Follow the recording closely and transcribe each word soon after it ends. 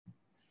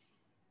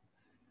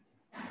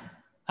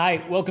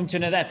Hi, welcome to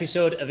another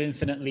episode of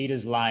Infinite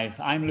Leaders Live.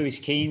 I'm Lewis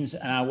Keynes,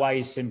 and our why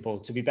is simple: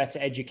 to be better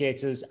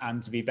educators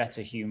and to be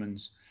better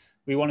humans.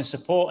 We want to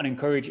support and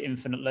encourage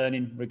infinite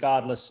learning,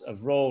 regardless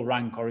of role,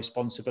 rank, or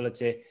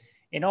responsibility,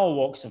 in all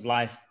walks of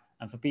life,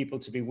 and for people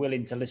to be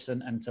willing to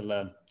listen and to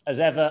learn.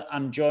 As ever,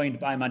 I'm joined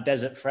by my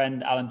desert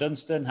friend, Alan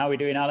Dunstan. How are we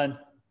doing, Alan?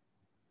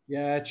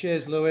 Yeah,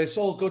 cheers, Lewis.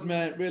 All good,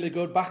 mate. Really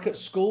good. Back at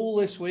school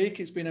this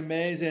week. It's been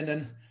amazing,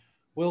 and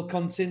we'll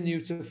continue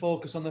to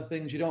focus on the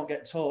things you don't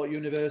get taught at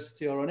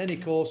university or on any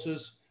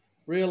courses,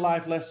 real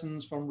life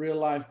lessons from real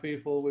life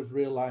people with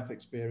real life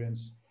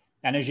experience.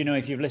 And as you know,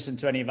 if you've listened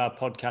to any of our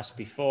podcasts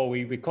before,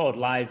 we record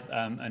live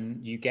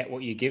and you get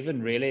what you're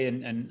given, really,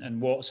 and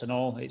warts and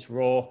all. It's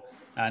raw,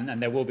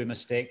 and there will be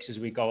mistakes as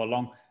we go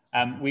along.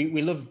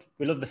 We love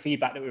the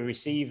feedback that we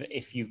receive.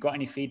 If you've got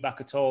any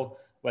feedback at all,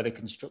 whether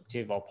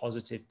constructive or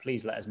positive,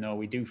 please let us know.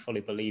 We do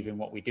fully believe in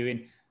what we're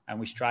doing, and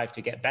we strive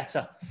to get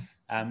better.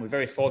 We're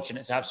very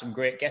fortunate to have some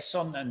great guests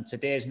on, and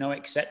today is no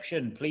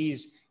exception.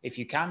 Please, if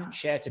you can,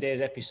 share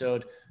today's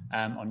episode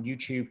on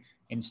YouTube,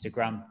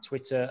 Instagram,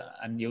 Twitter,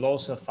 and you'll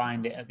also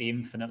find it at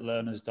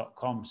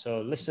theinfinitelearners.com.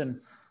 So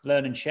listen,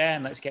 learn and share,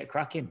 and let's get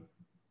cracking.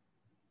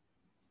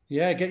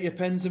 Yeah, get your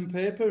pens and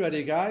paper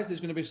ready, guys.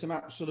 There's going to be some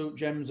absolute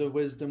gems of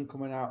wisdom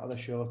coming out of the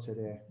show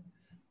today.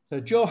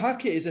 So Jo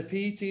Hackett is a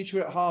PE teacher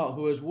at heart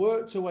who has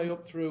worked her way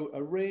up through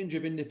a range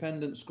of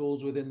independent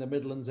schools within the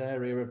Midlands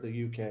area of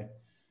the UK.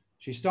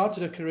 She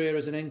started her career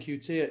as an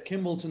NQT at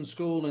Kimbolton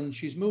School, and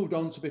she's moved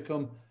on to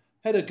become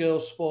head of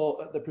girls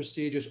sport at the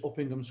prestigious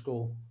Uppingham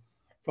School.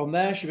 From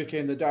there, she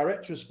became the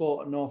director of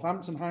sport at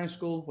Northampton High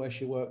School, where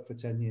she worked for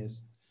 10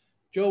 years.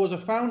 Jo was a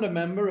founder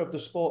member of the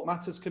Sport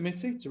Matters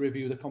Committee to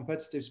review the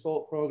competitive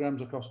sport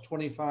programmes across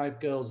 25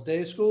 girls'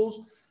 day schools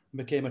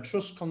and became a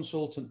trust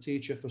consultant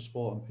teacher for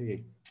sport and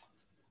PE.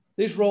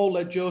 This role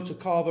led Jo to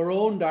carve her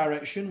own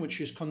direction, which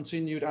she's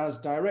continued as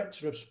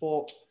director of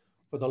sport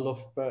for the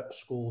Loughborough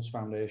Schools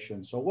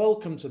Foundation. So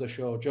welcome to the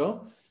show,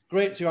 Jo.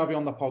 Great to have you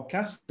on the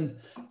podcast. And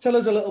tell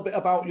us a little bit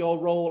about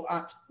your role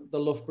at the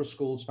Loughborough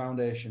Schools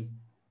Foundation.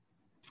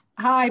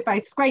 Hi, both.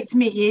 It's great to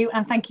meet you,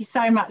 and thank you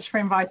so much for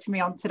inviting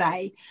me on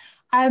today.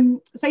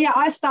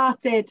 I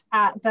started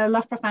at the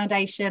Loughborough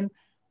Foundation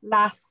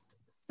last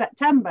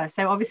September.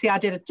 So obviously I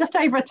did just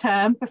over a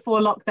term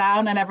before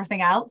lockdown and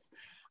everything else.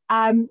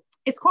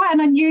 It's quite an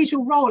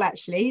unusual role,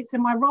 actually. So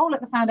my role at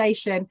the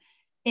foundation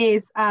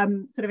is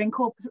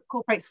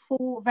incorporates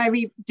four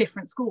very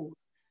different schools.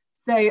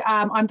 So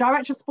I'm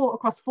director of sport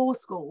across four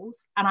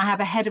schools, and I have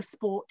a head of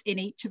sport in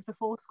each of the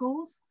four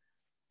schools.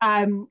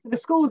 The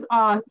schools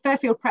are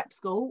Fairfield Prep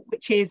School,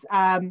 which is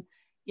quite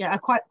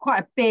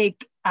a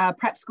big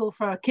prep school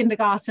for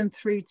kindergarten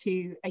through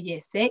to a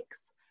year 6.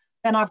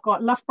 Then I've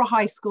got Loughborough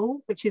High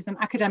School, which is an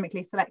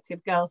academically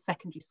selective girls'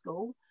 secondary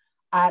school.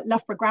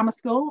 Loughborough Grammar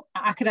School,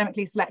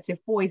 academically selective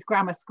boys'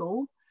 grammar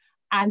school.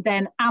 And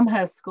then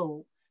Amherst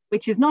School,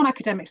 which is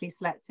non-academically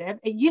selective.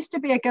 It used to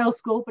be a girls'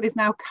 school, but is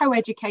now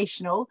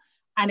co-educational,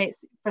 and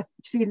it's for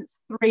students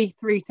 3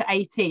 through to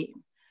 18.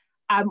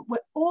 We're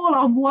all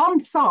on one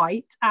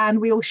site, and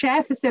we all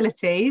share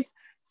facilities,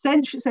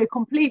 so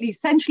completely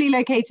centrally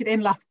located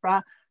in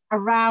Loughborough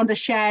around a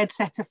shared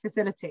set of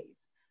facilities.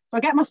 So I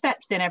get my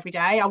steps in every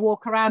day. I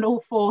walk around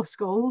all four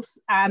schools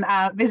and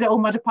visit all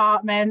my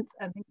departments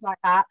and things like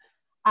that.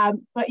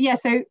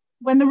 So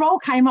when the role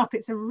came up,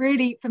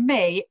 for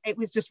me, it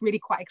was just really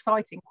quite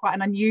exciting, quite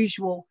an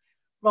unusual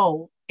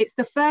role. It's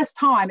the first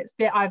time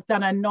I've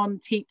done a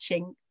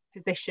non-teaching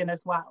position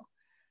as well.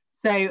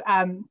 So,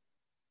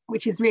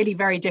 which is really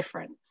very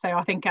different. So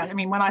I think,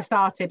 when I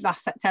started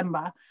last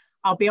September,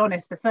 I'll be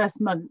honest, the first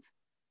month,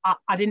 I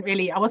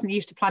wasn't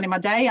used to planning my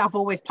day. I've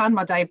always planned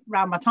my day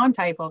around my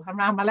timetable,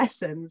 around my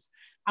lessons,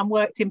 and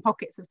worked in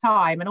pockets of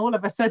time. And all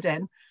of a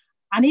sudden,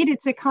 I needed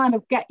to kind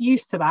of get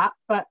used to that,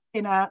 but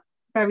in a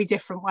very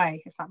different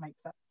way, if that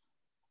makes sense.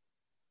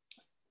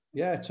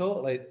 Yeah,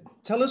 totally.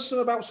 Tell us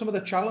about some of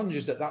the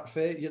challenges that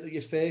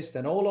you faced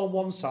then, all on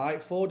one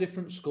site, 4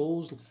 different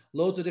schools,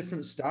 loads of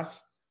different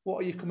staff. What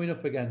are you coming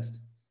up against?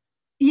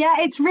 Yeah,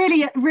 it's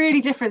really,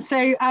 really different.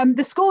 So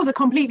the schools are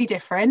completely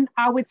different.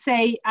 I would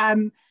say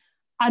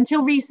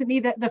until recently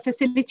the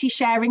facility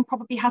sharing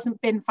probably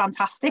hasn't been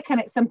fantastic, and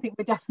it's something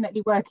we're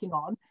definitely working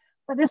on.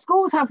 But the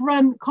schools have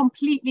run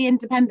completely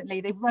independently.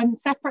 They've run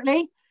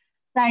separately.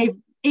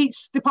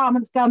 Each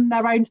department's done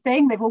their own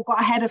thing. They've all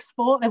got a head of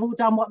sport. They've all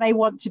done what they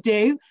want to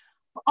do.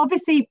 But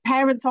obviously,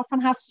 parents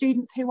often have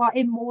students who are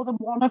in more than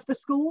one of the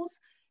schools.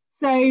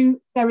 So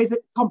there is a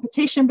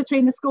competition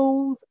between the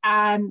schools,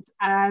 and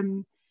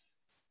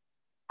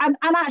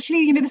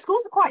actually, the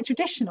schools are quite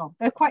traditional.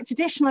 They're quite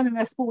traditional in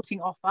their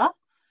sporting offer.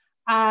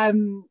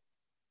 And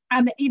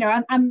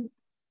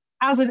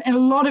as in a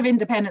lot of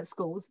independent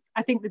schools,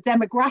 I think the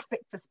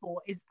demographic for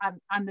sport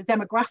and the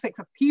demographic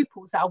for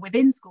pupils that are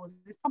within schools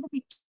is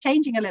probably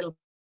changing a little.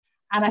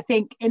 And I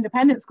think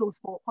independent school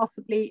sport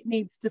possibly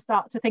needs to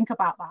start to think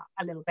about that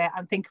a little bit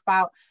and think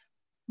about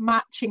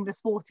matching the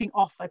sporting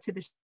offer to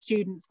the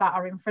students that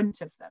are in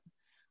front of them.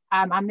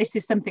 And this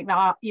is something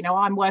that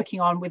I'm working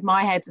on with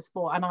my heads of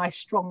sport, and I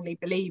strongly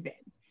believe in.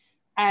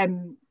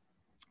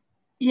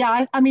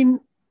 yeah, I mean,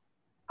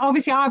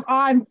 obviously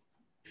I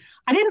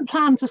didn't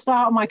plan to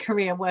start my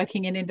career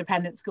working in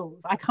independent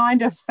schools. I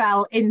kind of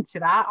fell into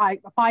that. I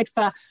applied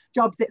for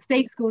jobs at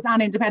state schools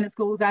and independent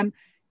schools, and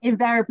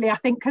invariably, I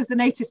think because the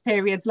notice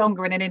period's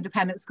longer in an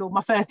independent school,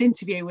 my first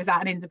interview was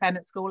at an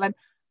independent school,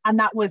 and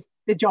that was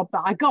the job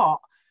that I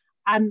got.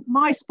 And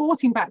my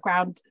sporting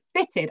background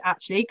fitted,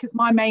 actually, because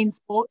my main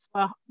sports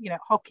were,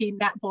 hockey,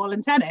 netball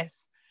and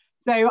tennis.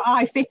 So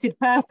I fitted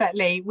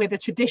perfectly with a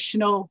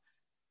traditional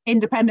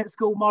independent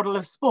school model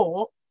of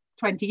sport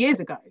 20 years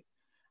ago.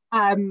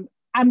 And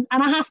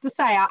I have to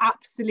say, I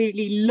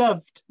absolutely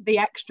loved the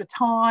extra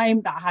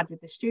time that I had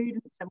with the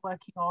students and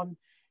working on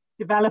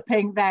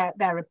developing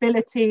their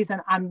abilities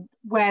and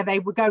where they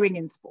were going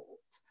in sport.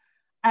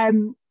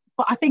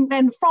 But I think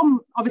then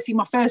from obviously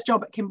my first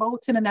job at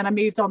Kimbolton, and then I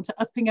moved on to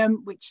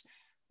Uppingham,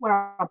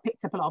 where I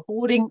picked up a lot of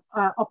boarding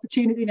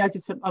opportunity. I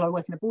did a lot of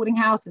work in a boarding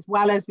house as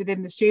well as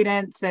within the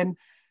students. And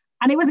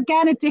it was,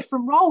 again, a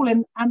different role.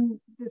 And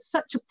there's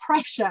such a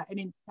pressure in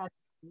independent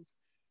schools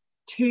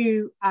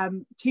to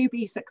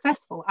be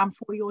successful and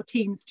for your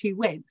teams to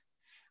win.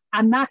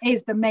 And that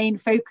is the main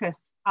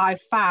focus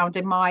I've found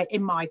in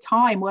my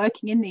time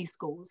working in these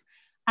schools.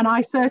 And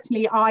I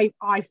certainly, I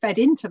fed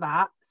into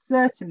that,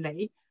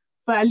 certainly,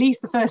 for at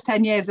least the first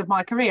 10 years of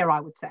my career,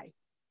 I would say.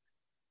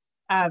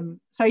 And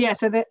I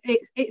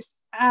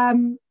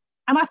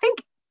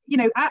think,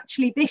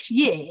 actually this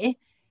year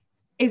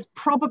has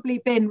probably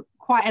been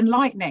quite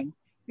enlightening,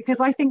 because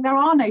I think there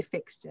are no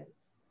fixtures.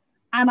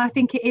 And I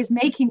think it is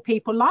making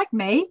people like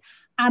me,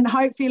 and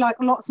hopefully like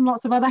lots and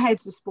lots of other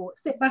heads of sport,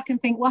 sit back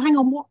and think, well, hang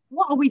on,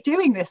 what are we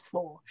doing this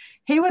for?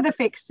 Who are the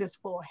fixtures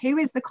for? Who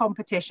is the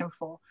competition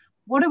for?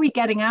 What are we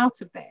getting out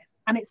of this?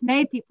 And it's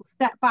made people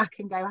step back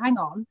and go, hang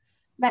on,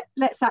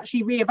 let's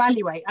actually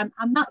reevaluate. And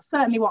that's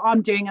certainly what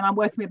I'm doing, and I'm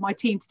working with my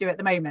team to do at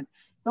the moment.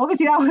 So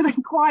obviously that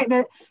wasn't quite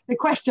the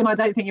question I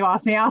don't think you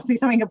asked me. You asked me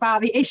something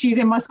about the issues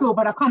in my school,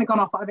 but I've kind of gone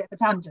off on a bit of a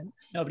tangent.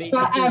 No, but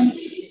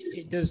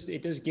it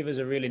does give us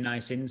a really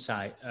nice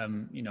insight.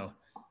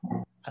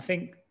 I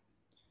think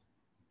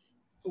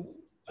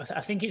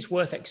it's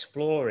worth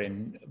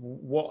exploring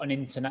what an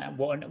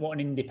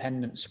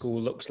independent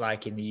school looks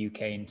like in the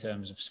UK in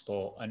terms of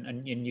sport.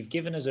 And you've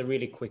given us a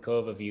really quick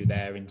overview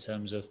there in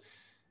terms of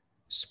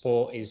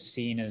sport is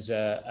seen as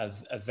a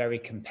very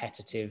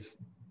competitive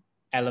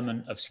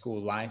element of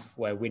school life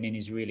where winning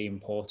is really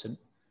important.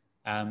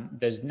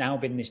 There's now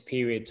been this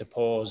period to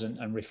pause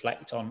and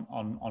reflect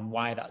on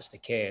why that's the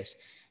case.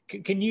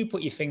 Can you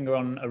put your finger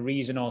on a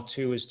reason or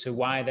two as to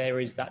why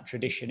there is that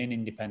tradition in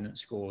independent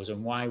schools,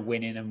 and why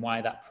winning and why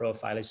that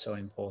profile is so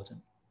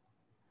important?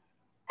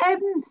 Do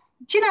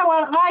you know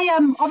what?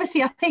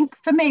 Obviously, I think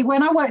for me,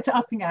 when I worked at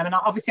Uppingham, and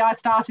obviously I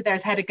started there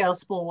as head of girls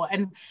sport,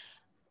 and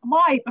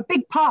a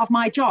big part of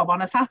my job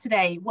on a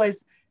Saturday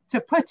was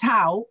to put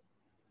out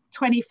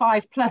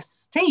 25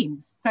 plus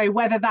teams. So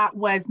whether that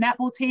was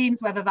netball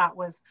teams, whether that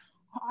was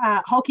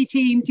hockey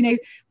teams,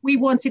 we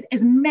wanted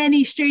as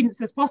many students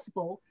as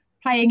possible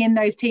playing in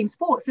those team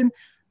sports. And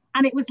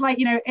it was like,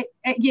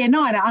 at year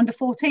 9, at under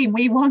 14,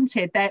 we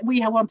wanted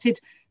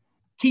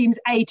teams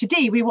A to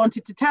D. We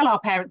wanted to tell our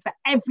parents that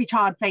every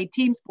child played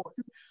team sports.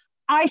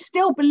 I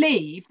still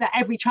believe that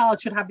every child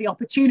should have the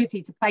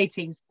opportunity to play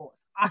team sports.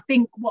 I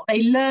think what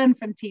they learn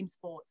from team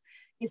sports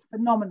is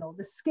phenomenal.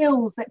 The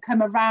skills that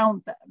come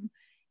around them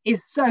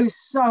is so,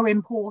 so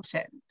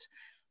important.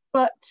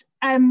 But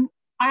I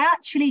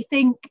actually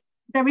think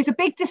there is a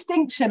big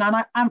distinction,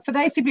 and for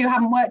those people who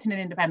haven't worked in an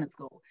independent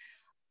school,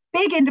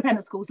 big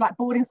independent schools like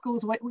boarding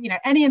schools,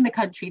 any in the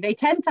country, they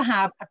tend to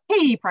have a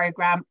PE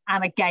program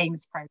and a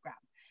games program,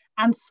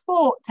 and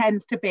sport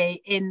tends to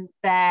be in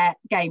their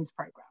games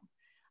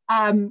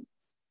program.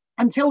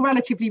 Until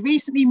relatively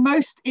recently,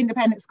 most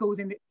independent schools,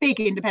 big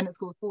independent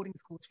schools, boarding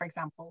schools, for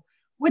example,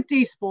 would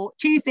do sport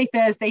Tuesday,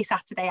 Thursday,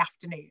 Saturday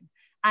afternoon.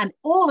 And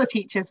all the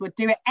teachers would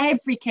do it.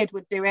 Every kid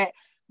would do it.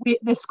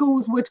 The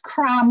schools would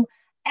cram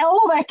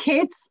all their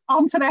kids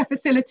onto their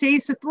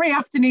facilities for 3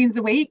 afternoons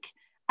a week.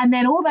 And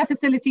then all their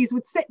facilities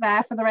would sit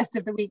there for the rest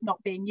of the week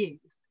not being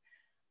used.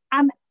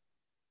 And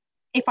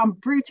if I'm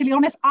brutally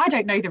honest, I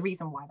don't know the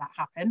reason why that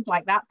happened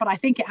like that, but I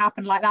think it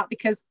happened like that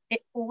because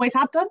it always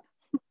had done.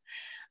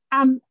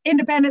 And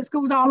independent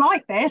schools are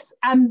like this,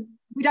 and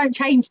we don't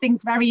change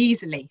things very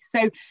easily.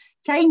 So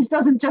change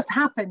doesn't just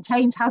happen.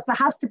 There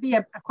has to be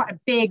quite a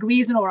big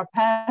reason, or a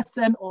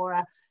person,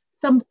 or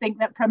something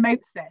that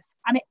promotes this.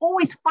 And it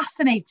always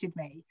fascinated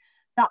me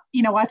that,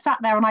 I sat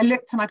there and I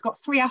looked, and I'd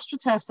got 3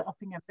 AstroTurfs at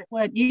Uppingham that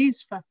weren't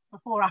used for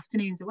 4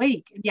 afternoons a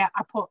week. And yet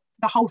I put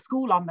the whole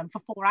school on them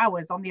for 4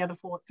 hours on the other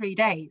 3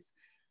 days.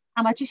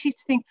 And I just used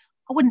to think,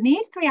 I wouldn't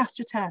need 3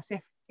 AstroTurfs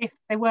if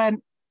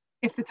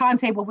the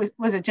timetable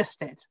was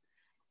adjusted.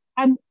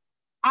 And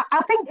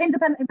I think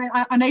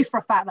I know for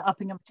a fact that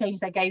Uppingham have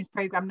changed their games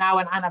program now,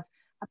 and I've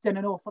done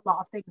an awful lot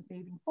of things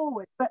moving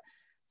forward. But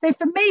so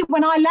for me,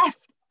 when I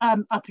left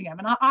Uppingham,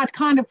 and I'd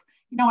kind of,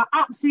 I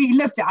absolutely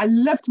loved it. I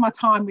loved my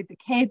time with the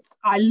kids.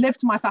 I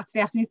loved my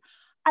Saturday afternoons.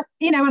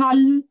 you know,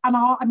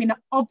 I mean,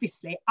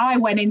 obviously, I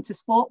went into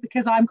sport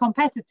because I'm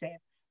competitive.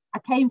 I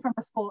came from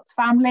a sports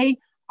family.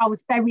 I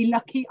was very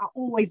lucky. I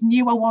always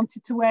knew I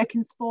wanted to work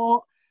in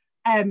sport.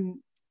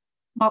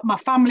 My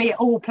family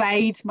all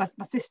played. My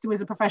sister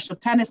was a professional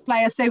tennis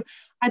player. So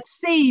I'd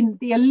seen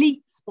the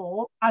elite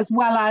sport as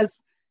well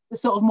as the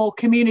sort of more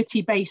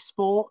community-based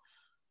sport.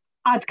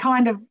 I'd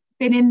kind of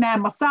been in there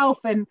myself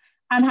and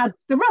had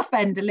the rough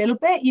end a little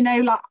bit. You know,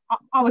 like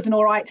I was an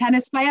all right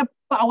tennis player,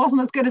 but I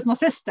wasn't as good as my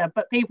sister.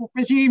 But people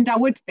presumed I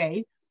would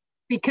be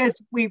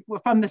because we were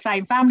from the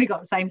same family,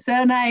 got the same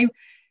surname,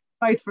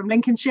 both from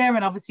Lincolnshire,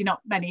 and obviously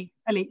not many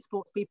elite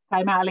sports people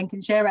came out of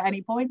Lincolnshire at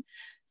any point.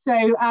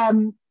 So,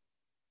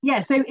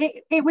 yeah, so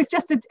it was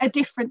just a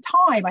different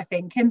time, I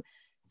think. And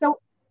so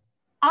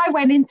I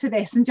went into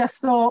this and just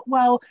thought,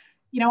 well,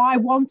 you know, I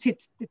wanted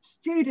the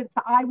students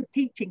that I was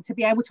teaching to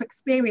be able to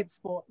experience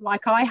sport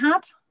like I had.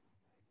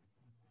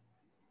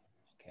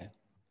 Okay.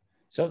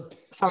 So,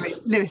 sorry,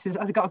 Lewis has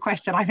got a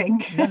question, I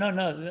think.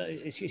 No,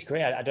 it's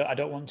great. I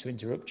don't want to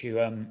interrupt you.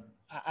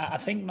 I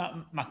think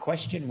my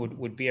question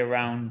would be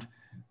around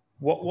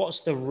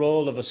what's the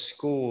role of a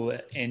school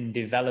in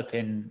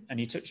developing, and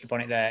you touched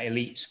upon it there,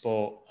 elite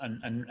sport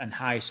and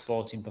high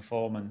sporting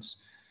performance,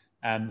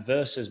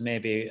 versus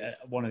maybe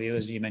one of the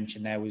others you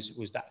mentioned there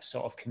was that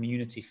sort of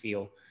community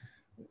feel.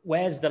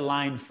 Where's the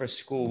line for a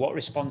school? What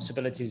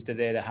responsibilities do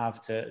they have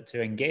to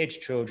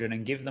engage children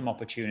and give them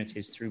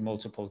opportunities through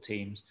multiple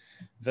teams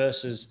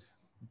versus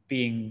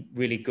being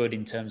really good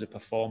in terms of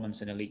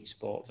performance in elite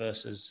sport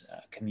versus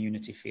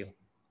community feel?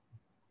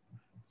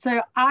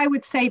 So I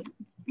would say,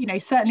 you know,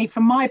 certainly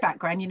from my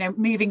background, you know,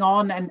 moving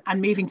on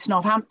and moving to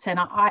Northampton,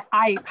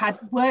 I had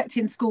worked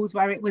in schools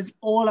where it was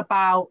all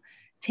about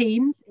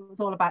teams. It was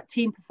all about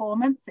team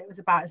performance. It was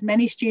about as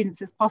many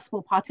students as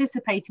possible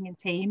participating in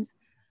teams,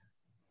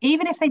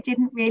 even if they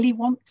didn't really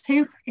want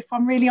to, if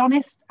I'm really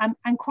honest.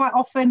 And quite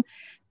often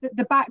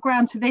the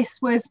background to this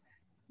was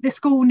the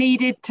school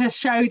needed to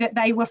show that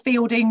they were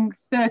fielding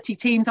 30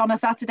 teams on a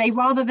Saturday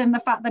rather than the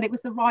fact that it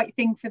was the right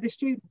thing for the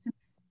students. And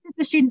did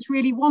the students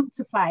really want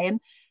to play?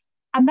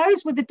 And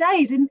those were the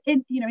days in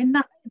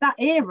that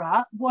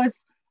era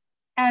was,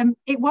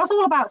 it was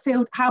all about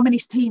field. How many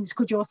teams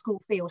could your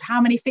school field? How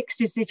many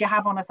fixtures did you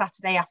have on a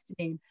Saturday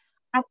afternoon?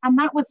 And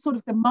that was sort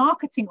of the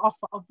marketing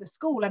offer of the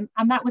school. And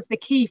that was the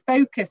key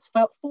focus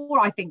for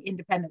I think,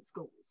 independent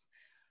schools.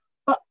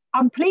 But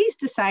I'm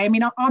pleased to say, I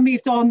mean, I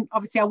moved on.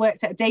 Obviously, I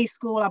worked at a day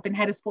school. I've been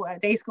head of sport at a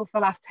day school for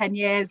the last 10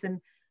 years.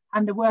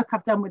 And the work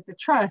I've done with the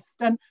trust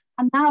and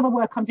now the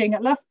work I'm doing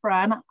at Loughborough.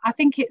 And I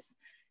think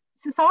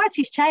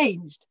society's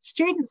changed.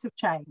 Students have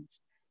changed.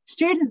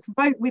 Students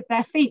vote with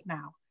their feet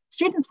now.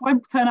 Students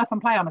won't turn up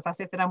and play on a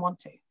Saturday if they don't want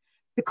to.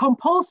 The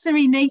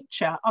compulsory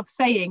nature of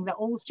saying that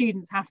all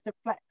students have to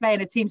play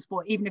in a team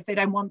sport, even if they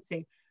don't want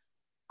to,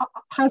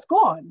 has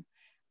gone.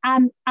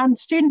 And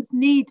students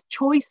need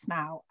choice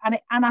now. And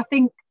I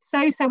think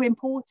so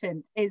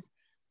important is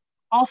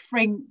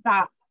offering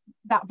that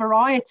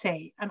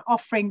variety and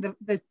offering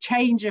the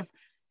change of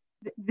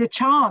the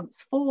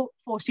chance for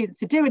students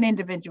to do an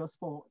individual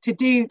sport,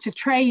 to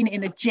train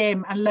in a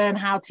gym and learn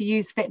how to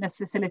use fitness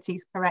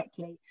facilities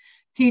correctly,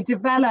 to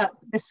develop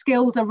the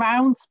skills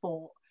around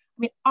sport.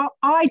 I mean,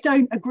 I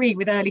don't agree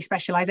with early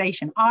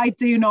specialisation. I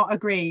do not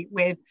agree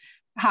with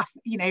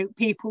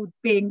people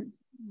being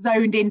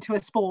zoned into a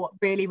sport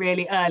really,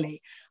 really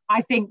early.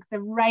 I think the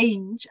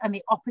range and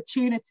the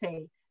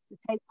opportunity to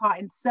take part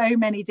in so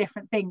many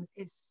different things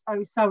is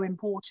so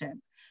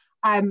important.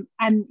 And,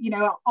 you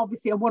know,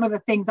 obviously one of the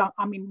things,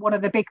 one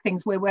of the big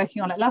things we're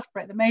working on at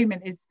Loughborough at the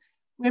moment is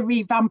we're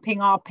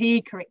revamping our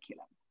PE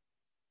curriculum.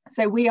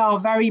 So we are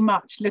very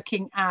much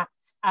looking at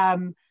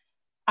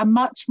a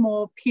much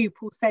more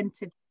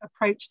pupil-centred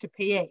approach to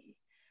PE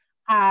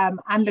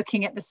and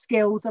looking at the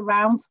skills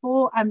around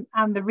sport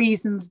and the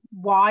reasons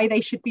why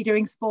they should be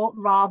doing sport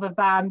rather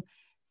than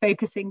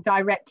focusing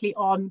directly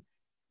on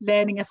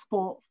learning a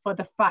sport for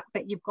the fact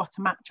that you've got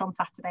a match on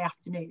Saturday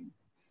afternoon.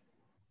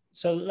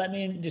 So let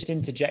me just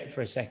interject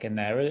for a second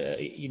there.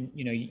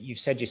 You've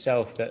said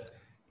yourself that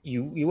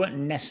you weren't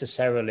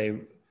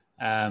necessarily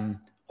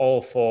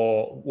all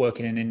for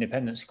working in an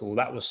independent school.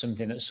 That was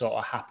something that sort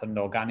of happened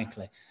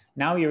organically.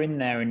 Now you're in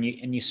there and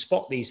you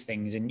spot these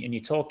things and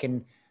you're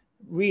talking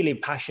really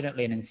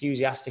passionately and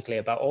enthusiastically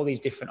about all these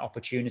different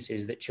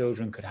opportunities that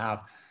children could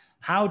have.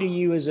 How do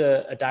you, as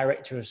a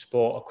director of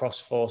sport across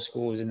 4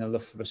 schools in the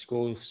Loughborough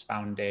Schools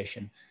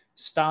Foundation,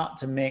 start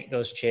to make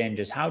those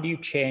changes? How do you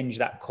change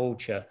that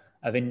culture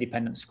of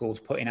independent schools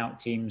putting out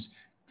teams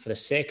for the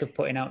sake of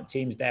putting out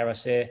teams, dare I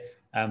say,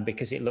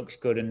 because it looks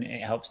good and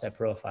it helps their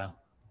profile?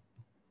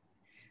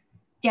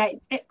 Yeah,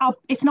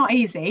 it's not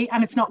easy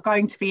and it's not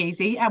going to be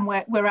easy. And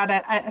we're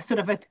at a sort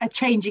of a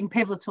changing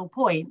pivotal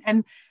point.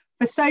 And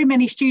for so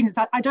many students,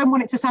 I don't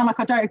want it to sound like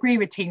I don't agree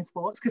with team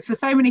sports, because for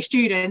so many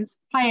students,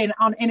 playing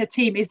in a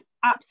team is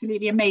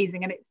absolutely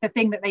amazing and it's the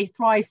thing that they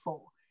thrive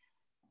for.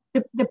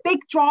 The big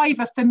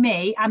driver for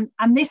me, and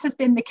this has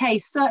been the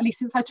case certainly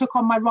since I took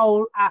on my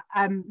role at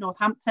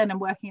Northampton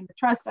and working in the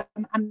trust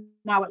and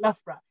now at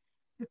Loughborough,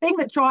 the thing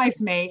that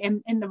drives me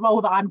in the role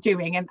that I'm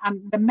doing, and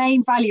the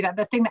main value, that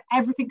the thing that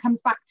everything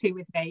comes back to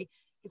with me,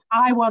 is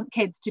I want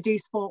kids to do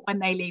sport when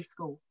they leave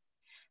school.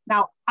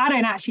 Now, I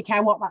don't actually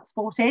care what that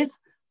sport is,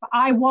 but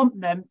I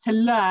want them to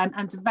learn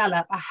and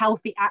develop a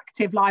healthy,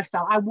 active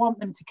lifestyle. I want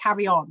them to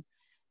carry on.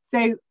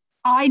 So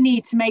I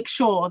need to make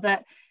sure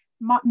that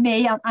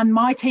me and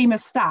my team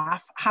of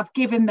staff have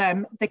given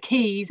them the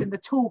keys and the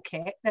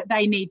toolkit that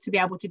they need to be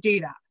able to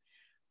do that.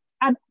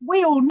 And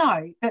we all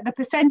know that the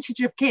percentage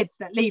of kids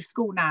that leave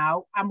school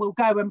now and will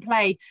go and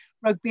play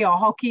rugby or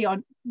hockey or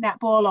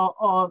netball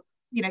or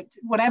you know,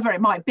 whatever it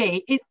might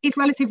be, is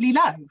relatively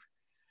low.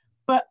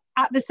 But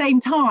at the same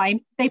time,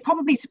 they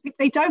probably, if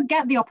they don't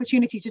get the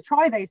opportunity to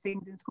try those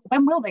things in school,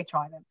 when will they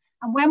try them?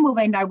 And when will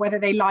they know whether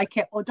they like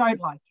it or don't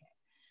like it?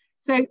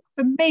 So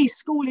for me,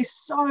 school is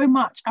so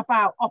much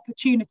about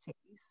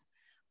opportunities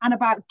and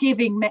about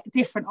giving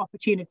different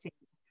opportunities.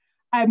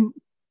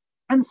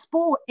 And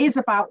sport is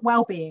about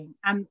well-being.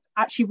 And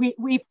actually,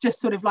 we've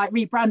just sort of like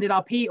rebranded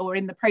our PE, or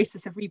in the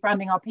process of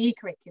rebranding our PE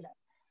curriculum.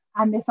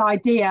 And this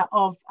idea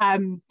of,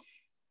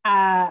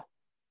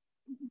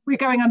 we're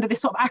going under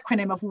this sort of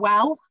acronym of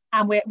WELL,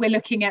 and we're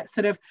looking at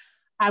sort of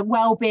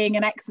well-being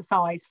and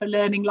exercise for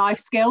learning life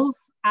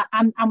skills.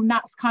 And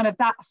that's kind of,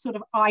 that sort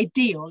of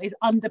ideal is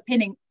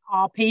underpinning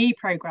our PE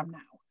program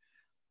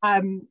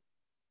now,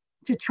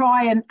 to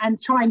try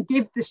and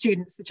give the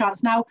students the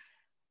chance. Now,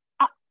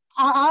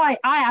 I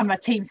am a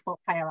team sport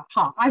player at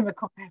heart. I'm a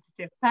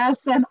competitive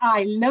person.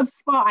 I love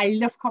sport. I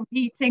love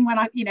competing when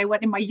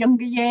in my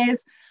younger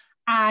years,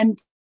 and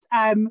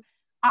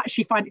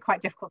actually find it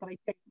quite difficult that I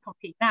don't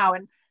compete now.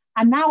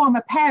 And now I'm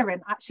a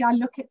parent. Actually, I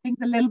look at things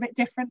a little bit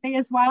differently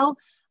as well.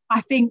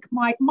 I think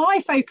my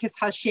focus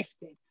has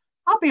shifted.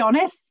 I'll be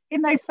honest,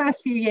 in those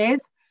first few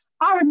years,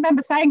 I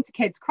remember saying to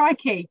kids,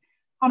 crikey,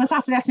 on a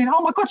Saturday afternoon,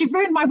 oh my God, you've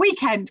ruined my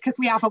weekend because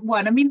we haven't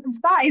won. I mean,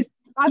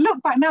 I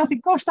look back now and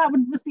think, gosh, that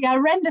must be a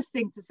horrendous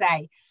thing to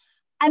say.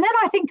 And then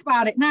I think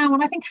about it now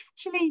and I think,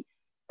 actually,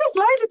 there's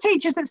loads of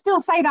teachers that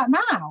still say that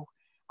now.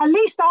 At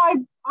least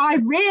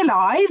I've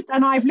realised,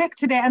 and I've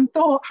looked at it and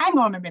thought, hang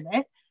on a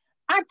minute,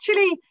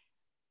 actually,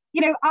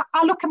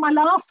 I look at my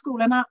last school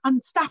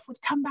and staff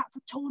would come back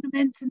from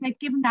tournaments and they'd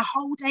given their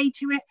whole day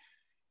to it.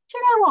 Do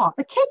you know what?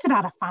 The kids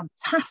had a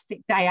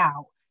fantastic day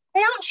out.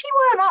 They actually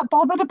weren't that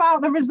bothered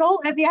about the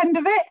result at the end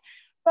of it.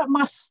 But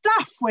my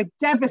staff were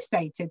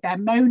devastated. They're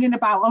moaning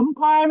about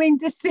umpiring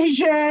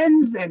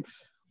decisions and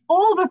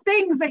all the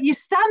things that you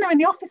stand there in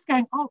the office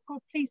going, oh God,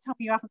 please tell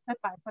me you haven't said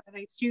that in front of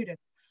those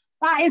students.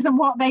 That isn't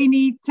what they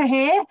need to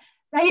hear.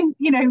 And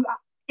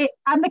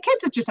the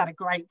kids have just had a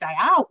great day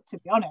out, to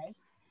be honest.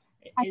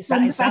 It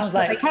sounds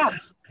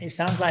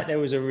like there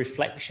was a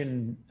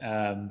reflection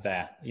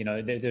there.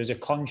 There was a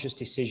conscious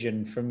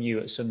decision from you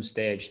at some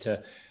stage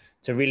to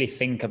really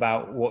think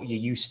about what you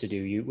used to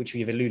do, which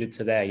you've alluded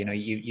to there.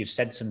 You've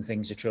said some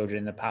things to children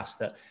in the past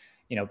that,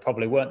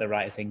 probably weren't the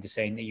right thing to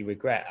say and that you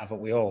regret,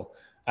 haven't we all?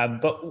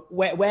 But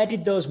where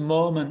did those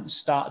moments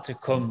start to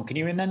come? Can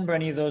you remember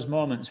any of those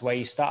moments where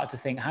you started to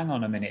think, hang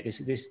on a minute,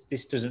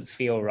 this doesn't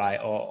feel right,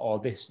 or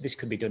this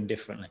could be done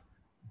differently?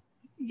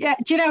 Yeah,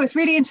 do you know, it's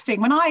really interesting.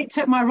 When I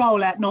took my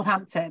role at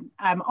Northampton,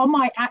 on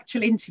my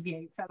actual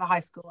interview for the high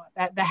school,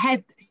 the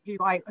head who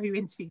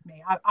interviewed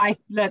me, I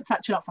learned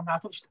such a lot from her. I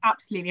thought she was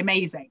absolutely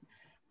amazing.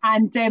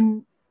 And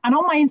on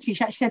my interview,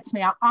 she actually said to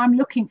me, I'm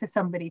looking for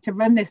somebody to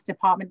run this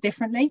department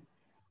differently.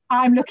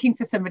 I'm looking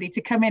for somebody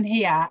to come in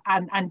here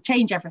and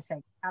change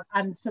everything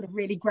and sort of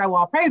really grow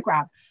our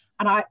programme.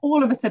 And I,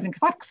 all of a sudden,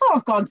 because I'd sort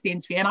of gone to the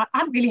interview and I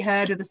hadn't really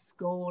heard of the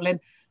school and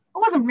I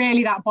wasn't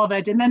really that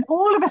bothered. And then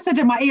all of a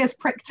sudden my ears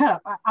pricked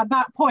up at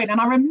that point. And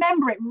I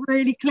remember it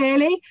really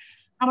clearly.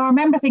 And I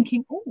remember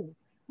thinking, oh,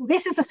 well,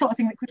 this is the sort of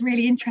thing that could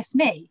really interest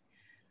me.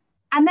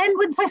 And then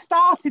once I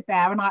started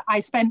there, and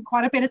I spent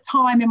quite a bit of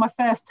time in my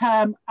first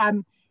term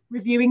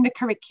reviewing the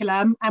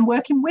curriculum and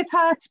working with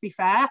her, to be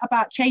fair,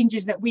 about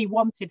changes that we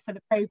wanted for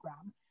the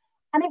programme.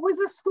 And it was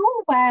a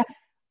school where,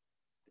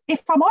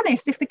 if I'm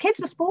honest, if the kids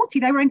were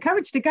sporty, they were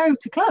encouraged to go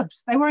to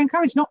clubs. They were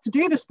encouraged not to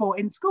do the sport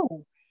in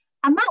school.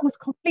 And that was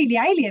completely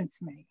alien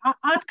to me.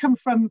 I'd come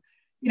from,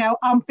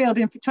 I'm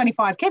fielding for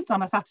 25 kids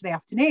on a Saturday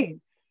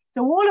afternoon.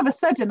 So all of a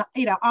sudden,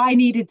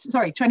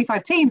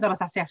 25 teams on a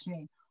Saturday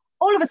afternoon.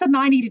 All of a sudden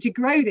I needed to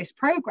grow this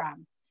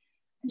programme.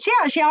 And she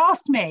actually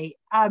asked me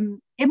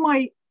in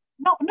my,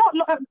 not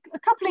a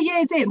couple of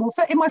years in, well,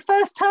 in my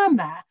first term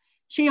there,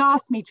 she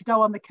asked me to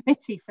go on the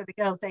committee for the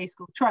Girls' Day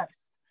School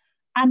Trust.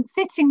 And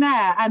sitting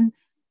there and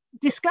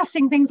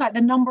discussing things like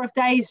the number of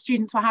days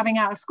students were having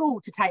out of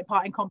school to take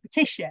part in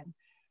competition.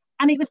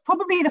 And it was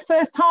probably the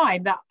first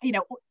time that,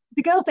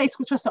 the Girls' Day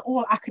School Trust are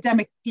all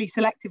academically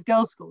selective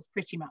girls' schools,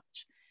 pretty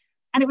much.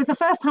 And it was the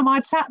first time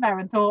I'd sat there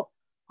and thought,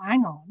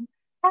 hang on,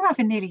 they're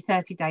having nearly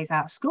 30 days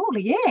out of school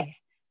a year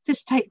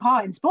to take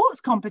part in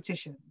sports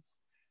competitions.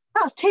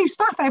 That's 2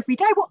 staff every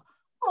day. What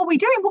are we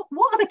doing?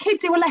 What are the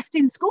kids who are left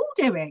in school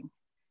doing?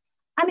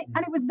 And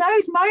it was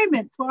those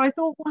moments where I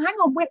thought, well, hang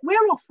on,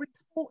 we're offering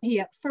sport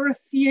here for a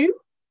few,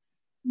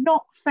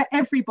 not for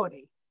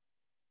everybody.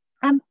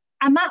 And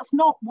that's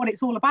not what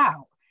it's all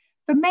about.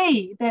 for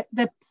me,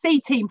 the C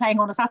team playing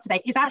on a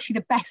Saturday is actually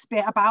the best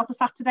bit about the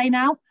Saturday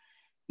now.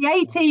 The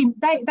A team,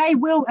 they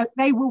will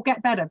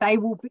get better. They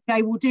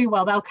will do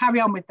well. They'll carry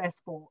on with their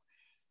sport.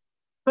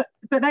 But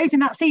those in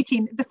that C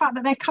team, the fact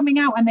that they're coming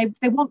out and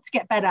they want to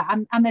get better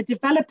and they're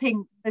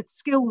developing the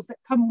skills that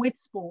come with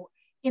sport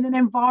in an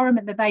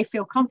environment that they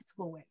feel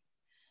comfortable with.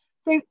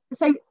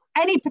 So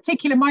any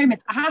particular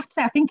moments, I have to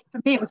say, I think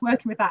for me it was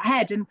working with that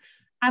head,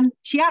 and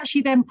she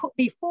actually then put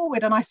me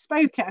forward, and I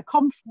spoke at a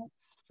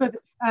conference for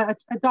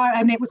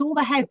and it was all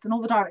the heads and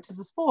all the directors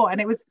of sport,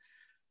 and it was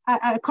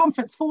a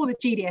conference for the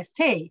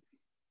GDST.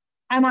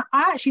 And I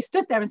actually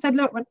stood there and said,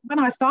 look, when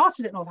I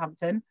started at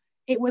Northampton,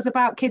 it was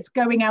about kids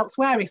going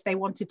elsewhere if they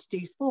wanted to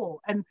do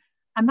sport, and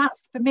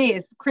that's, for me,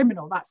 is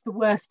criminal. That's the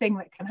worst thing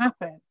that can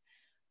happen.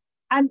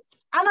 And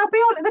I'll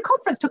be honest, the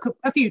conference took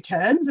a few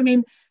turns. I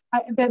mean,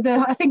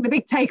 I think the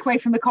big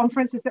takeaway from the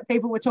conference is that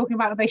people were talking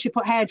about that they should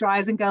put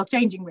hairdryers in girls'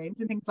 changing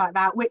rooms and things like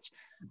that, which,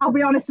 I'll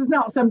be honest, was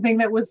not something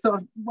that was sort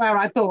of where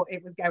I thought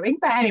it was going.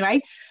 But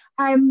anyway,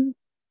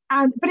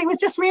 but it was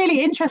just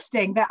really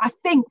interesting that I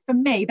think for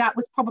me that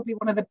was probably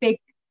one of the big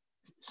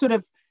sort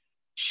of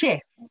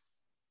shifts,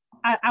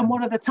 and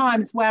one of the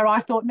times where I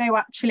thought, no,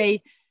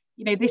 actually,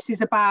 this is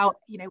about,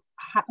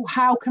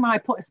 how can I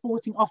put a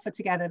sporting offer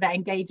together that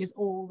engages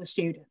all the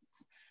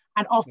students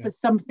and offers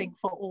something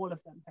for all of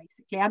them,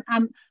 basically.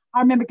 And I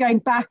remember going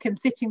back and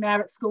sitting there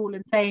at school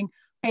and saying,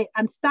 hey,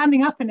 and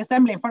standing up in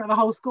assembly in front of the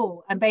whole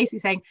school and basically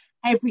saying,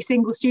 every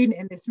single student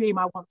in this room,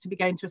 I want to be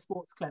going to a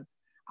sports club.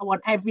 I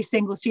want every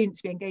single student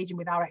to be engaging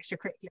with our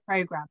extracurricular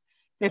programme.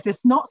 So if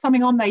there's not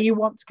something on there you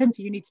want to come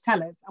to, you need to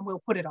tell us and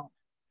we'll put it on.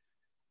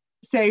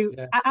 So,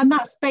 and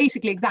that's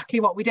basically exactly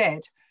what we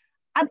did.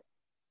 And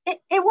it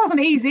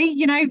wasn't easy.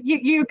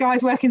 You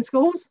guys work in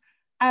schools.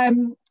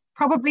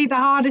 Probably the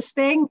hardest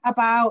thing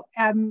about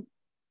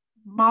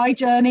my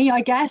journey,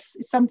 I guess,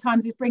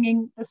 sometimes is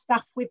bringing the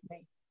staff with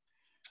me.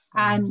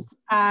 And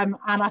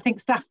I think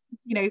staff,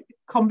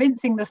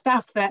 convincing the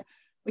staff that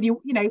when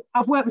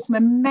I've worked with some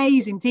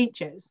amazing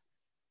teachers,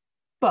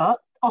 but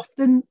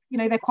often,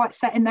 they're quite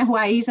set in their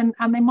ways and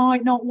they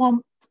might not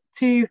want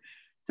to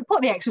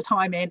put the extra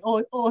time in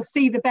or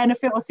see the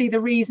benefit or see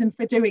the reason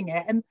for doing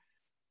it. And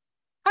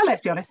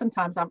let's be honest,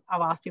 sometimes I've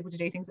asked people to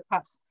do things that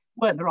perhaps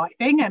weren't the right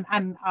thing,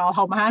 and I'll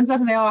hold my hands up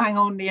and they, hang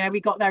on,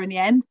 we got there in the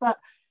end. But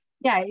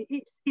yeah,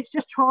 it's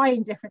just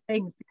trying different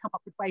things to come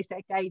up with ways to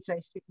engage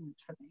those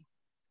students for me.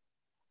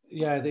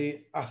 Yeah,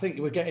 I think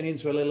we're getting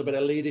into a little bit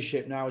of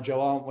leadership now,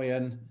 Jo, aren't we?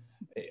 And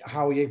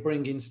how are you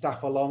bringing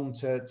staff along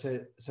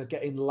to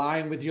get in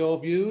line with your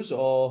views,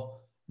 or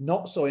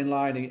not so in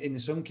line in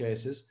some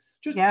cases?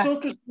 Just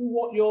talk us through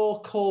what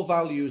your core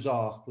values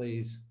are,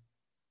 please.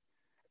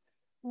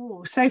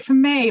 Ooh, so for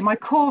me, my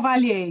core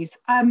values,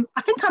 I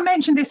think I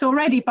mentioned this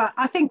already, but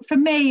I think for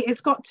me,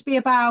 it's got to be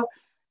about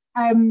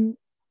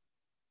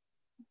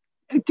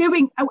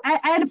doing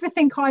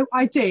everything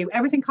I do,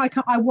 everything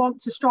I want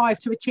to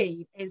strive to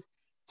achieve is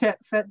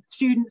for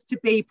students to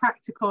be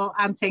practical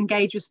and to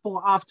engage with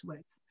sport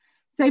afterwards.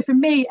 So for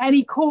me,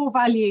 any core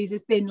values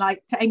has been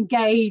like to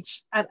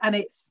engage,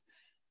 and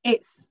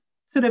it's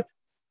sort of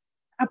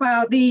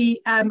about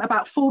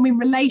about forming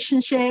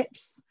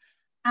relationships,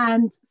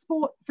 and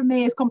sport for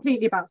me is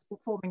completely about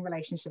forming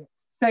relationships.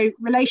 So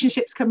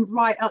relationships comes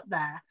right up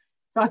there.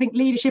 So I think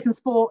leadership and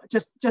sport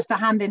just a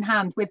hand in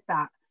hand with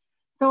that.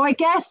 So I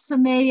guess for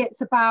me,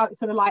 it's about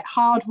sort of like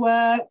hard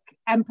work,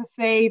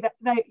 empathy,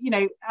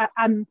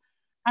 and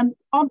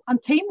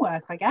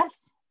teamwork, I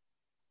guess.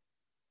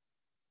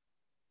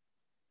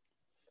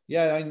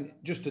 Yeah, and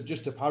just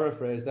to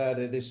paraphrase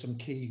there's some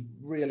key,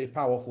 really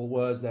powerful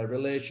words there: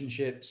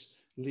 relationships,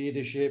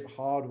 leadership,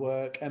 hard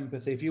work,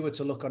 empathy. If you were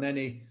to look on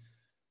any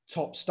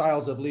top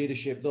styles of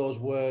leadership, those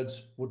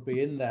words would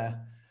be in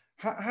there.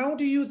 How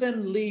do you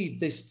then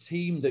lead this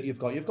team that you've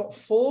got? You've got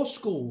 4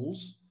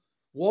 schools,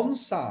 1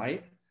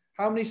 site.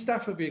 How many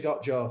staff have you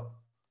got, Jo?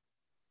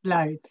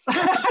 Loads.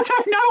 I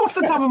don't know off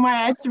the top of my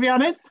head, to be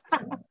honest.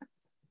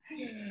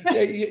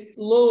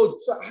 Loads.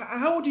 So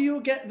how do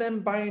you get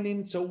them buying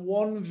into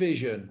one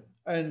vision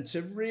and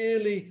to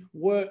really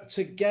work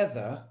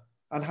together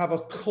and have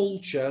a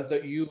culture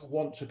that you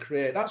want to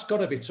create? That's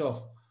got to be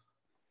tough.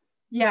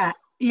 Yeah,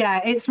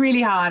 it's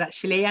really hard,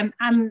 actually. And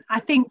I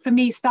think for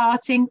me,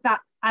 starting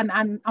that, and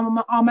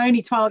I'm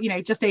only 12,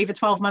 just over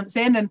 12 months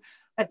in, and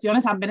let's be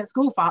honest, I haven't been at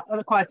school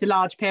for quite a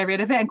large period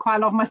of it, and quite a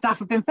lot of my staff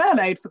have been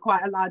furloughed for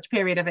quite a large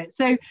period of it.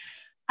 So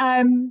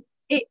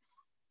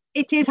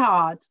it is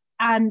hard.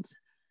 And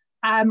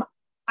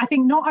I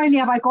think not only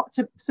have I got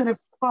to sort of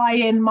buy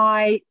in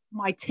my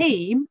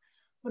team,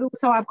 but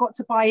also I've got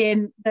to buy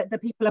in the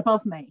people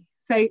above me.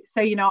 So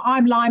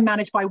I'm line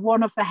managed by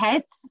one of the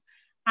heads,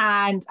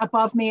 and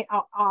above me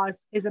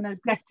is an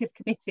executive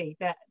committee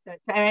that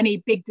any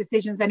big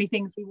decisions, any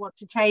things we want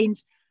to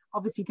change,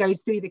 obviously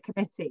goes through the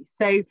committee.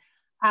 So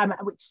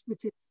which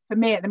is, for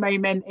me at the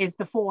moment, is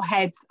the 4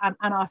 heads and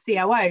our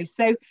COO.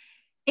 So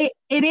it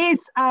is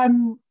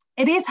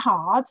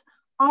hard.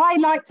 I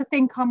like to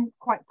think I'm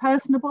quite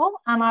personable,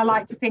 and I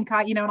like to think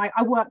I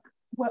work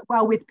work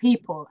well with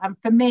people. And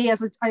for me,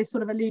 as I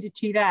sort of alluded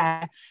to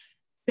there,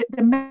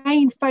 the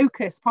main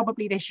focus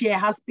probably this year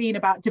has been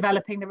about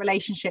developing the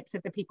relationships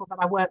of the people that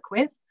I work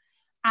with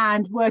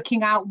and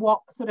working out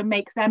what sort of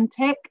makes them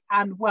tick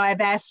and where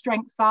their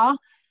strengths are,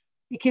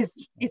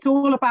 because it's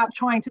all about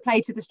trying to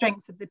play to the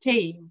strengths of the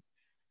team.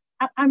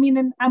 I mean,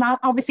 and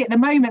obviously at the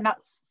moment,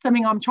 that's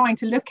something I'm trying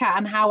to look at,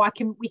 and how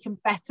we can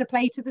better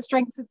play to the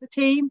strengths of the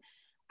team,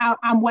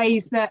 and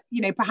ways that,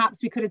 you know,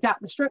 perhaps we could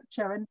adapt the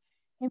structure. And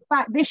in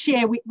fact, this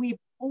year we've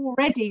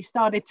already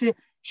started to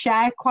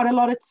share quite a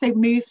lot of, so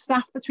move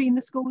staff between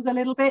the schools a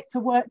little bit to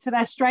work to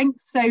their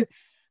strengths. So,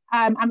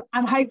 and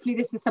hopefully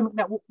this is something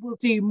that we'll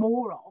do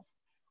more of,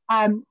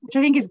 which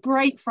I think is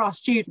great for our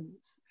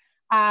students.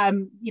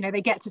 You know,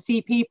 they get to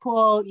see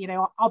people, you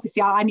know,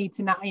 obviously I need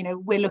to know, you know,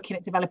 we're looking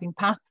at developing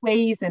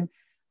pathways and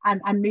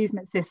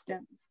movement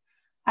systems.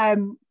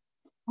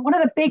 One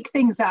of the big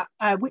things that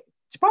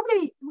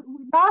probably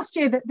last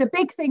year, the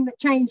big thing that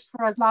changed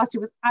for us last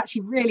year was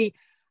actually really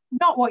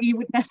not what you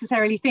would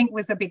necessarily think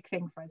was a big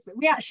thing for us, but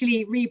we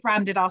actually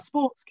rebranded our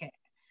sports kit,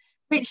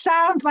 which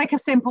sounds like a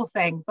simple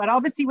thing, but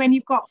obviously when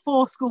you've got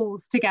 4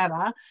 schools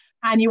together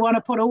and you want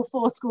to put all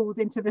 4 schools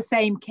into the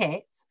same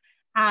kit,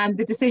 and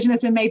the decision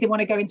has been made they want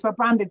to go into a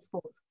branded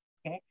sports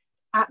kit,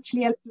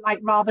 actually like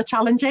rather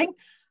challenging.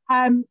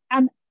 And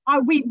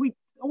we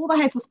all the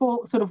heads of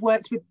sport sort of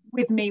worked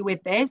with me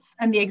with this,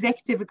 and the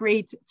executive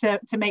agreed to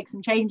make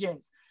some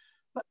changes.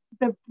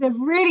 But the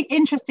really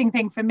interesting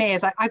thing for me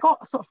is I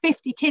got sort of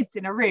 50 kids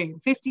in a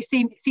room, 50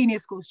 senior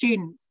school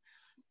students,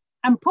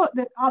 and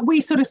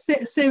we sort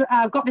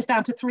of got this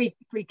down to three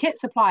kit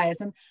suppliers,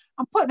 and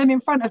put them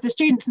in front of the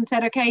students and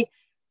said, okay,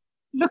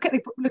 look at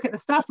the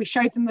stuff. We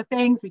showed them the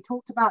things, we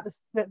talked about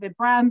the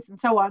brands and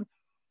so on,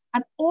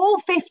 and all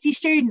 50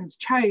 students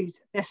chose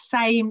the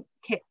same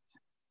kit,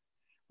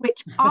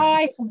 which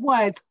I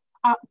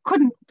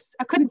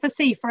couldn't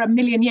foresee for a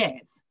million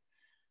years.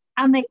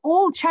 And they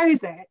all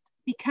chose it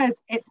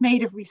because it's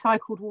made of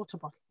recycled water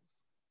bottles.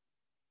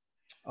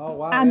 Oh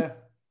wow!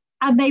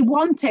 And they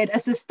wanted a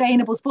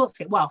sustainable sports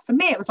kit. Well, for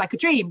me, it was like a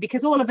dream,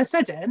 because all of a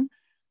sudden,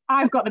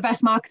 I've got the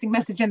best marketing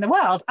message in the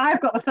world.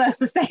 I've got the first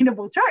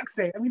sustainable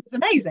tracksuit. I mean, it's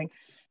amazing.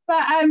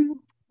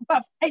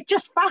 But it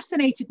just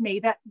fascinated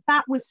me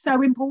that was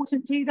so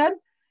important to them.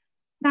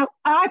 Now,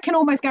 I can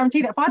almost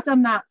guarantee that if I'd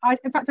done that, I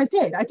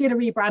did a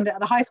rebrand at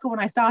the high school when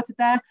I started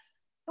there.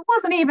 It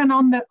wasn't even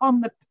on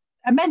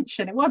a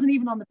mention. It wasn't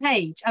even on the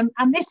page. And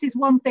this is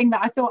one thing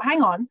that I thought,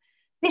 hang on,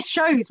 this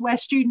shows where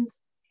students'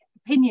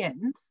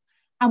 opinions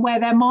and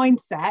where their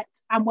mindset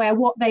and where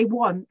what they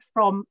want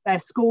from their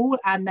school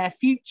and their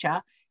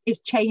future is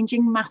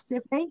changing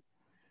massively.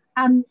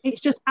 And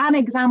it's just an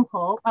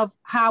example of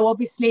how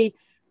obviously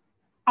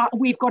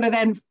we've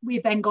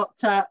then got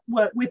to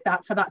work with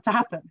that for that to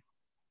happen.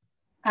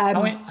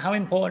 How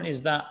important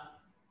is that,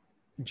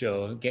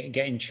 Jo,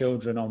 getting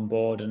children on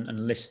board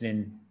and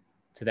listening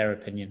to their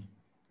opinion?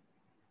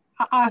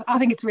 I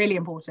think it's really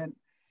important,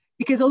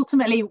 because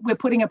ultimately we're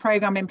putting a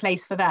program in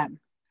place for them.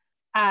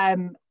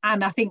 And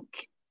I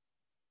think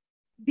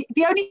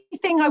the only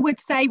thing I would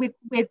say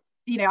with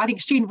you know, I think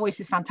student voice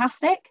is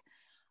fantastic.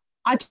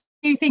 I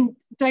do think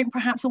don't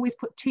perhaps always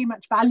put too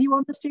much value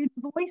on the student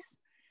voice,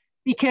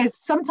 because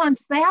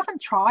sometimes they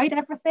haven't tried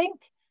everything.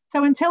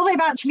 So until they've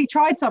actually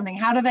tried something,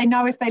 how do they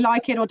know if they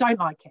like it or don't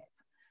like it?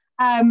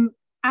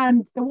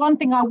 And the one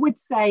thing I would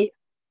say,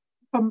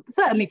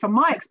 certainly from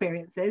my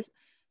experiences,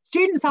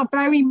 students are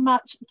very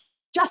much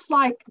just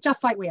like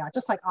we are,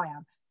 just like I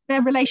am.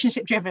 They're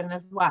relationship driven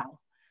as well.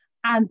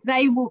 And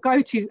they will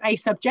go to a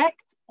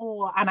subject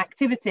or an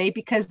activity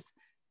because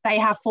they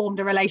have formed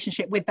a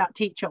relationship with that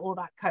teacher or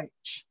that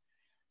coach.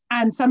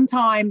 And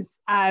sometimes,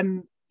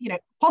 you know,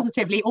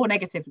 positively or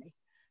negatively.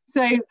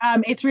 So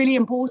it's really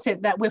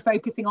important that we're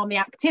focusing on the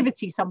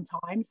activity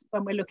sometimes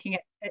when we're looking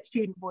at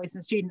student voice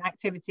and student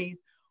activities,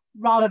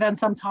 rather than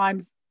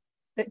sometimes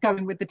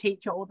going with the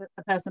teacher or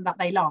the person that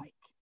they like.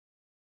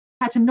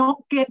 I had to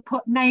not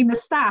name the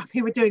staff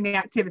who were doing the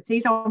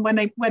activities on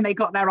when they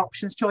got their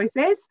options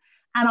choices.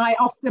 And I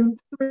often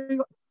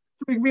threw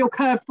real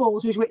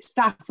curveballs with which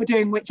staff were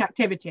doing which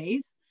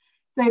activities,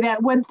 so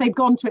that once they'd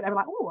gone to it, they were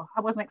like, oh,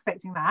 I wasn't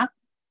expecting that.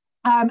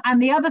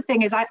 And the other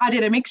thing is I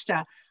did a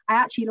mixture. I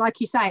actually,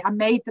 like you say, I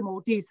made them all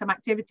do some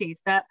activities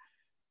that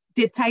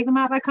did take them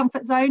out of their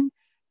comfort zone,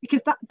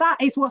 because that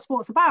is what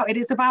sport's about. It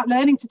is about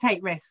learning to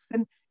take risks.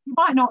 And you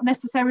might not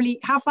necessarily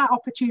have that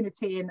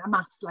opportunity in a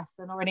maths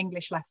lesson or an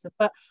English lesson,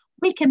 but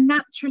we can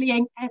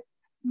naturally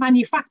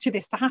manufacture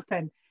this to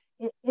happen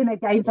in a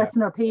games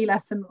lesson or a PE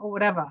lesson or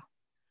whatever,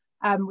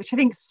 which I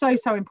think is so,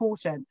 so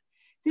important.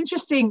 It's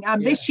interesting.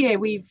 This year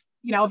we've,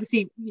 you know,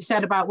 obviously you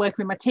said about working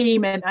with my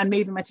team and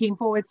moving my team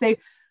forward. So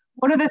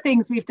one of the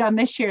things we've done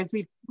this year is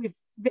we've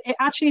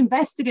actually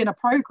invested in a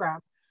program.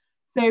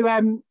 So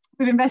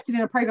we've invested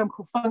in a program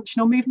called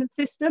Functional Movement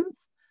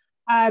Systems.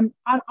 And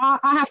I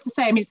have to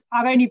say, I mean,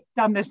 I've only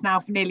done this now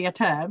for nearly a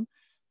term,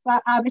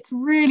 but it's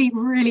really,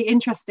 really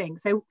interesting.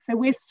 So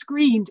we've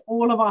screened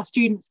all of our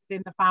students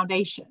within the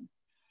foundation.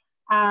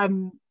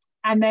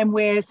 And then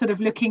we're sort of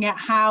looking at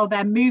how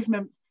their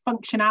movement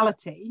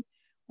functionality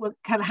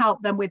can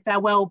help them with their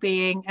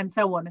well-being and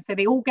so on. And so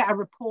they all get a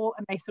report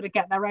and they sort of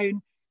get their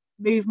own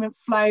movement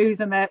flows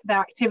and their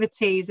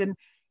activities. And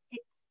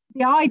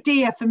the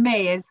idea for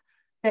me is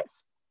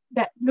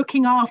that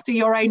looking after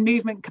your own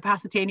movement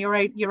capacity and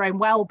your own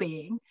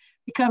well-being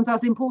becomes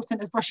as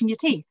important as brushing your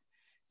teeth.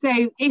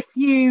 So if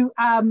you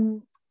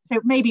so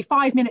maybe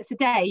 5 minutes a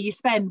day you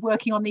spend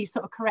working on these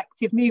sort of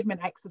corrective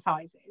movement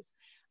exercises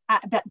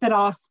that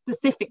are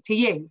specific to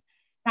you.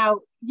 Now,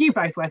 you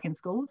both work in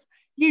schools.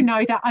 You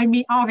know that I've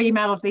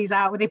emailed these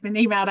out. They've been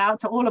emailed out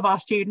to all of our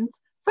students.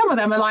 Some of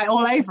them are like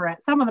all over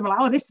it. Some of them are like,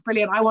 oh, this is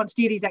brilliant. I want to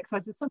do these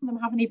exercises. Some of them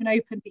haven't even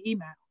opened the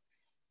email.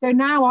 So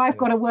now I've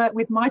got to work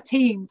with my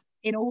teams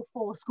in all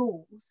 4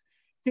 schools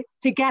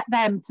to get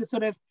them to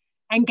sort of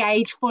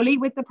engage fully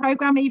with the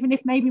program, even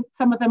if maybe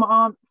some of them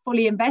aren't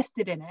fully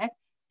invested in it,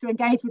 to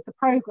engage with the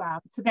program,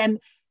 to then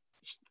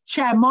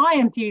share my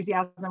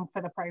enthusiasm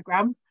for the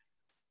program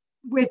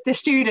with the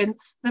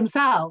students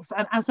themselves,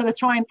 and sort of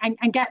try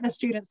and get the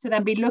students to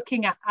then be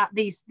looking at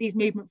these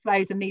movement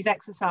flows and these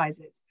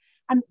exercises.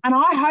 And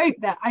I hope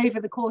that over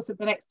the course of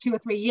the next 2 or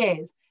 3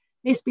 years,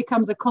 this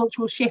becomes a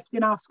cultural shift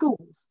in our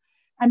schools.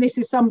 And this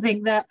is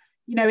something that,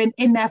 you know,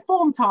 in their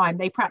form time,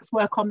 they perhaps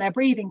work on their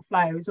breathing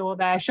flows or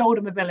their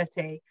shoulder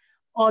mobility,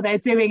 or they're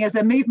doing as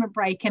a movement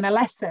break in a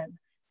lesson.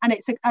 And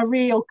it's a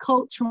real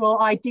cultural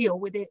ideal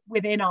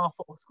within our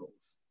 4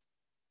 schools.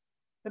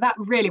 But that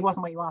really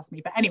wasn't what you asked me.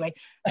 But anyway,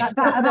 that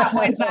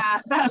was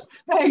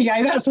there you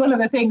go. That's one of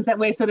the things that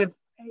we're sort of,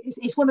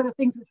 it's one of the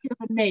things that's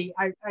driven me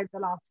over the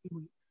last few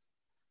weeks.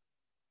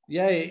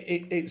 Yeah,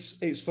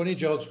 it's funny,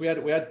 George. We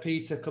had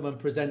Peter come and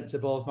present to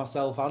both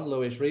myself and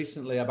Lewis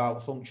recently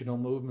about functional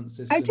movement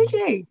systems. Oh, did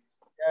you?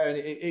 Yeah, and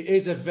it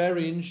is a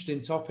very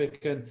interesting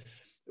topic. And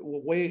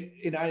we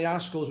in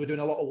our schools, we're doing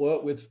a lot of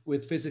work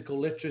with physical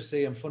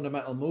literacy and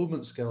fundamental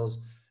movement skills.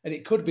 And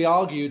it could be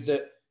argued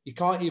that you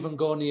can't even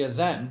go near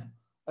them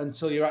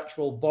until your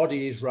actual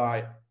body is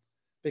right.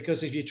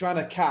 Because if you're trying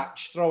to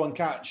throw and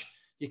catch,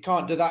 you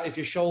can't do that if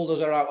your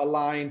shoulders are out of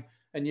line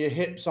and your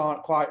hips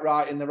aren't quite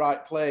right in the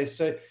right place.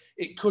 So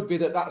it could be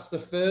that that's the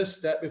first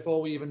step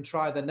before we even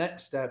try the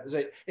next step.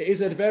 It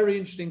is a very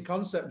interesting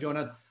concept, John.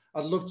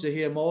 I'd love to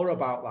hear more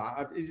about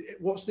that.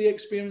 What's the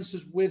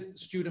experiences with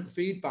student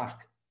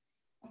feedback?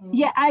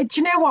 Yeah,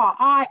 do you know what?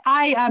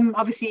 I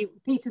obviously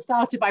Peter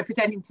started by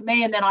presenting to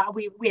me, and then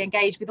we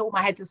engaged with all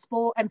my heads of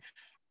sport, and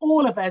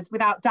all of us,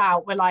 without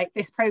doubt, were like,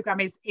 this program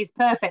is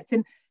perfect.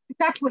 And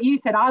exactly what you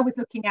said, I was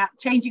looking at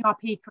changing our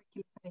PE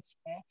curriculum for this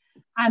year,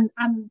 and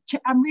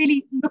I'm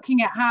really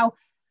looking at how.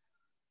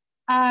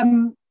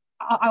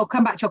 I'll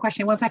come back to your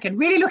question in 1 second.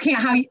 Really looking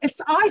at how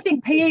I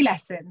think PE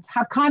lessons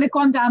have kind of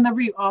gone down the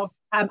route of,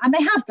 and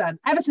they have done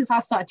ever since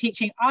I've started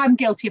teaching. I'm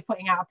guilty of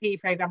putting out a PE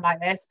program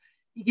like this.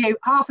 You do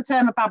half a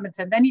term of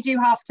badminton, then you do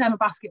half a term of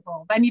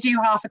basketball, then you do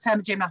half a term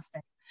of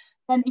gymnastics.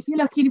 Then if you're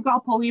lucky and you've got a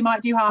pool, you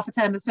might do half a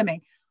term of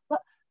swimming.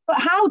 But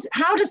how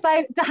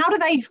do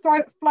they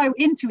flow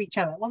into each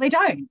other? Well, they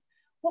don't.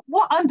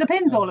 What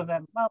underpins all of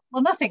them?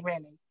 Well, nothing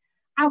really.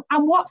 And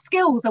what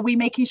skills are we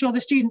making sure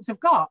the students have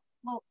got?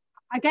 Well,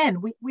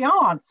 again, we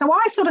aren't. So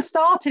I sort of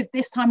started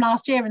this time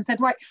last year and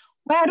said, right,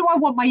 where do I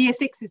want my year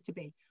 6s to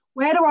be?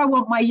 Where do I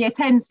want my year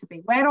 10s to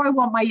be? Where do I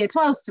want my year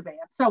 12s to be?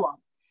 And so on.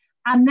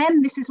 And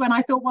then this is when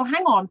I thought, well,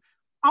 hang on,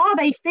 are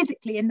they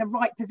physically in the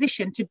right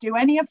position to do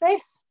any of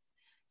this?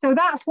 So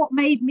that's what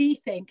made me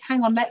think,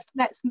 hang on, let's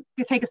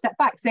take a step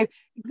back. So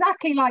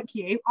exactly like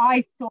you,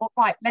 I thought,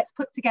 right, let's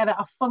put together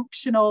a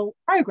functional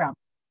program.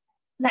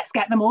 Let's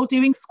get them all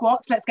doing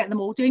squats. Let's get them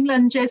all doing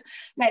lunges.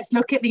 Let's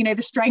look at the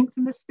strength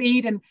and the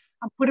speed and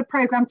put a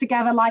program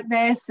together like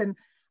this. And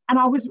then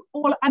I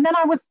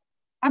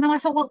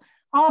thought, well,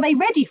 are they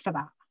ready for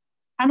that?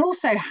 And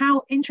also,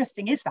 how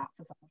interesting is that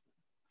for someone?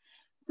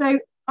 So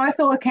I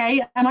thought,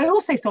 okay. And I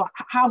also thought,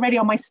 how ready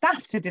are my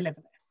staff to deliver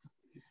this?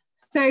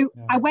 So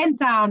yeah. I went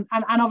down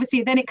and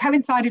obviously then it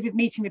coincided with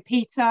meeting with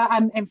Peter.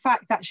 And in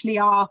fact, actually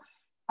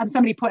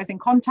somebody put us in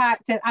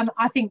contact. And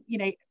I think,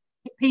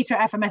 Peter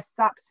at FMS is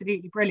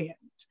absolutely brilliant.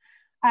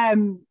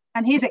 And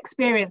his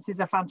experiences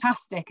are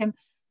fantastic. And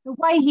the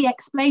way he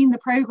explained the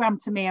program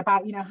to me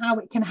about, how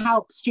it can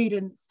help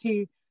students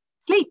to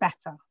sleep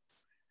better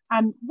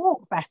and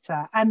walk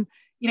better. And,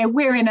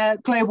 we're in a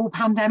global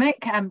pandemic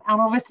and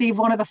obviously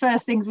one of the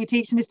first things we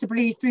teach them is to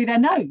breathe through their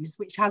nose,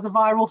 which has a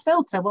viral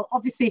filter. Well,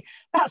 obviously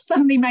that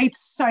suddenly made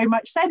so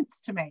much sense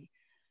to me.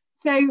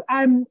 So,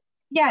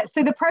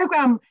 so the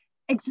program,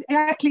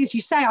 exactly as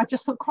you say, I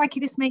just thought, crikey,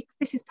 this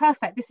is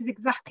perfect. This is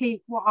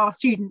exactly what our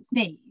students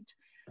need.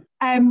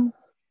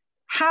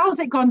 How's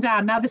it gone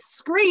down? Now, the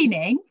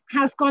screening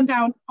has gone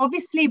down.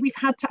 Obviously, we've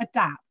had to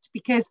adapt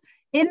because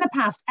in the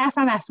past,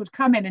 FMS would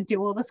come in and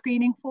do all the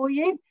screening for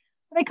you.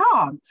 They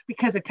can't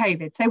because of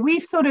COVID. So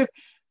we've sort of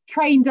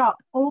trained up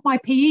all my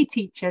PE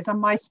teachers and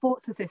my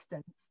sports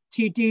assistants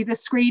to do the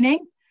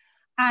screening.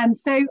 And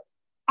so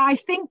I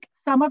think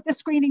some of the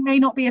screening may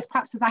not be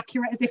perhaps as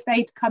accurate as if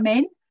they'd come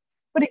in,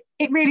 but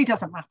it really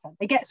doesn't matter.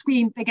 They get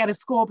screened, they get a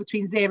score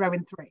between 0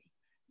 and 3.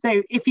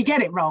 So if you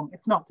get it wrong,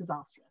 it's not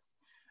disastrous.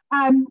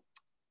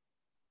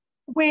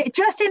 We're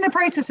just in the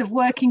process of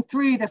working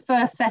through the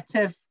first set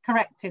of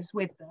correctives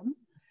with them.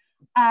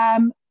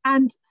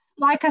 And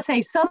like I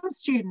say, some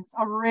students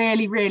are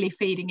really, really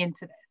feeding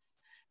into this.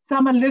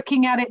 Some are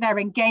looking at it, they're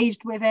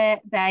engaged with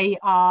it, they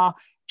are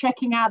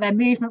checking out their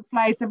movement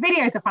flows. The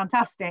videos are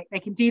fantastic. They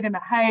can do them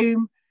at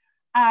home.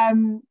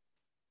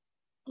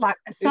 Like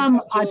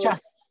some are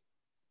just...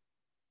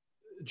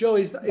 Joe,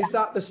 is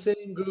that the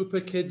same group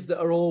of kids that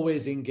are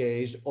always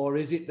engaged, or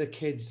is it the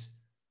kids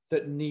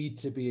that need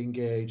to be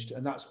engaged?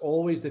 And that's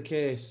always the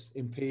case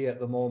in PE at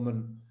the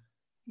moment.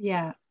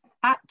 Yeah,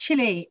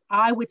 actually,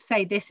 I would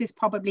say this is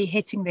probably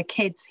hitting the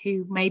kids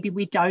who maybe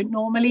we don't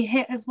normally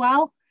hit as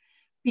well,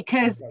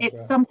 because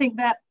it's something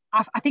that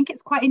I think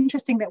it's quite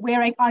interesting that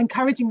we're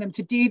encouraging them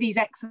to do these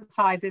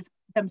exercises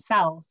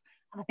themselves.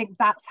 And I think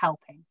that's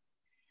helping.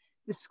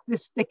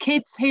 The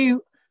kids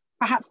who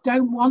perhaps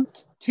don't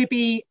want to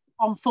be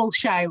on full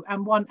show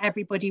and want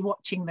everybody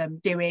watching them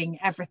doing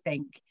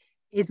everything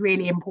is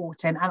really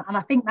important. And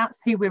I think that's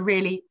who we're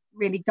really,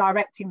 really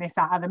directing this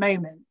at the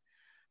moment.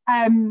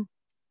 I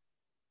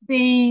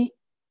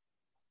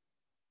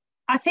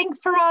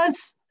think for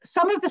us,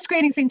 some of the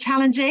screening's been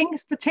challenging,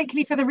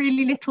 particularly for the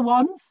really little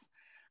ones.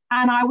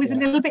 And I was a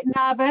little bit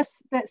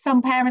nervous that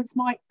some parents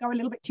might go a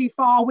little bit too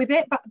far with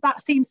it, but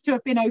that seems to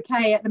have been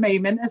okay at the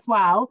moment as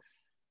well.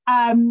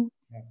 I'm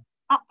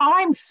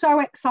so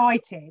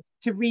excited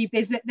to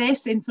revisit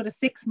this in sort of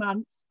 6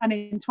 months and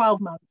in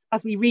 12 months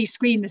as we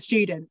re-screen the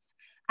students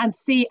and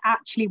see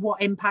actually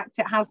what impact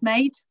it has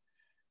made.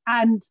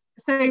 And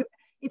so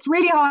it's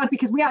really hard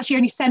because we actually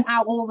only sent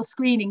out all the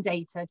screening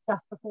data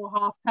just before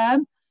half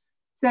term.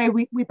 So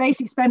we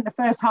basically spent the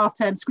first half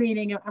term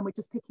screening and we're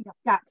just picking up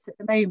gaps at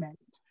the moment.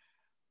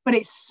 But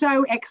it's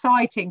so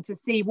exciting to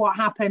see what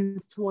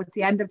happens towards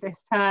the end of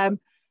this term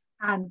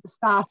and the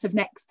start of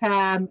next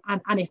term,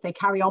 and if they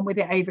carry on with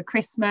it over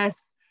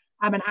Christmas,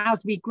 and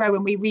as we grow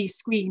and we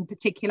re-screen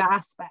particular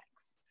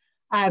aspects.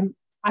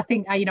 I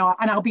think, and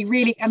I'll be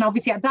really, and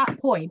obviously at that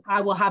point,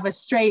 I will have a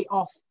straight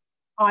off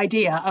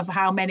idea of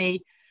how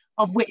many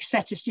of which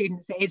set of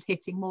students it is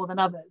hitting more than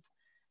others.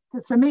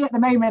 Because for me at the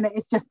moment,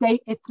 it's just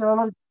it's a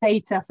lot of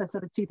data for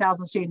sort of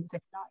 2,000 students,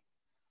 if you like,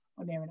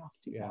 or near enough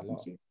 2,000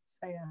 students.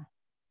 So yeah.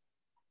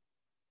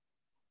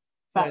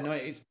 But, no,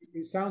 it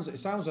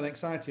sounds an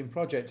exciting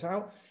project.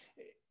 How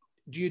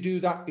do you do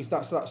that? Is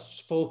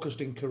that's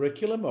focused in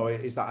curriculum, or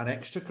is that an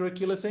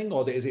extracurricular thing,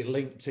 or is it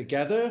linked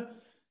together?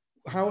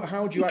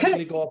 How do you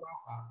actually go about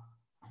that?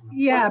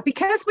 Yeah,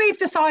 because we've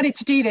decided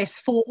to do this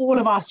for all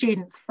of our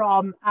students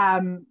from,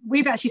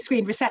 we've actually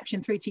screened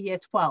reception through to year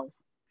 12.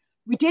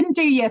 We didn't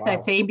do year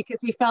 13 because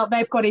we felt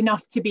they've got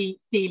enough to be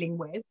dealing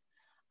with.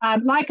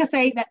 Like I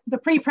say, that the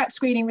pre-prep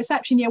screening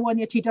reception year 1,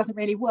 year 2 doesn't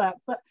really work,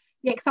 but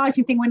the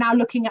exciting thing, we're now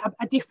looking at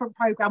a different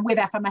program with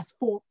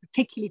FMS4,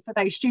 particularly for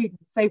those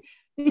students. So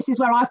this is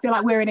where I feel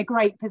like we're in a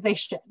great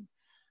position,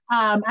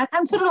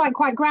 and sort of like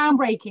quite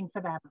groundbreaking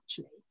for them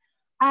actually.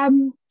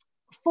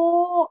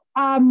 What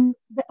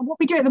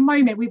we do at the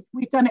moment,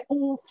 we've done it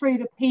all through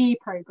the PE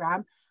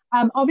program.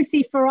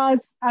 Obviously for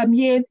us,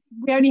 we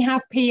only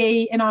have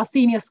PE in our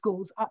senior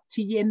schools up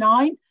to year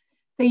 9.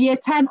 So year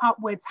 10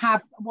 upwards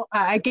have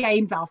a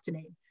games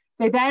afternoon.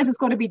 So theirs has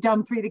got to be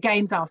done through the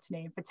games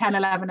afternoon for 10,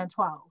 11 and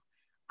 12.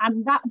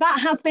 And that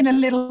has been a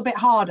little bit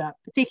harder,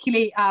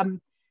 particularly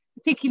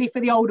for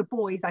the older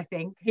boys, I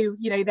think, who,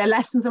 their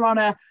lessons are on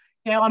a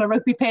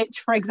rugby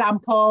pitch, for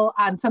example,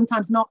 and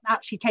sometimes not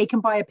actually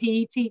taken by a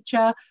PE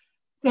teacher.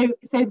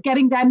 So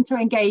getting them to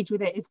engage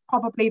with it is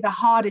probably the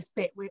hardest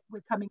bit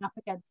we're coming up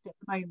against at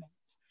the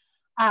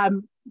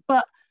moment.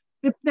 But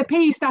the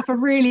PE staff are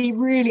really,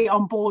 really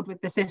on board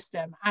with the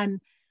system.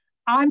 And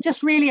I'm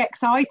just really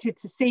excited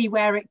to see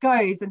where it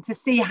goes and to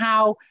see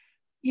how,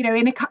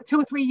 in 2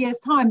 or 3 years'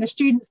 time, the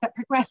students that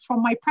progress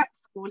from my prep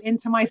school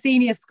into my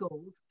senior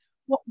schools,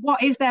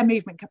 what is their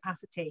movement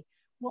capacity?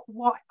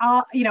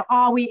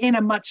 Are we in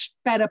a much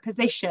better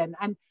position?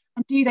 And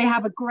do they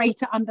have a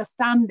greater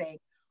understanding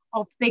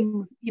of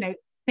things,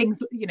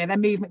 their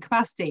movement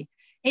capacity?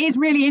 It is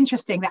really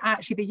interesting that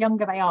actually the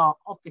younger they are,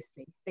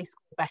 obviously, they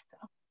score better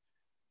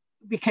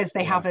because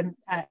they haven't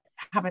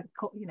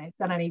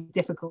done any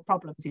difficult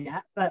problems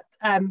yet. But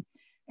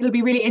it'll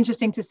be really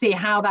interesting to see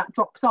how that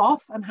drops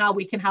off and how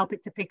we can help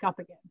it to pick up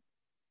again.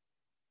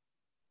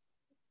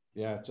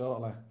 Yeah,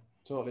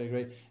 totally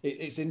agree.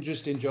 It's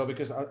interesting, Joe,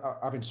 because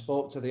having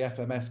spoke to the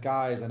FMS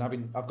guys, and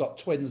I've got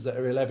twins that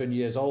are 11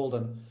 years old,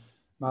 and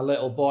my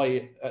little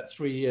boy at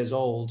 3 years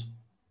old,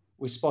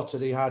 we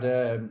spotted he had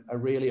a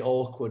really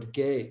awkward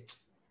gait.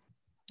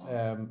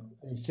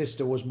 His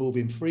sister was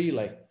moving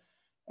freely,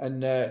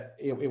 and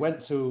he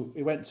went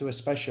to a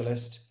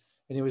specialist,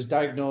 and he was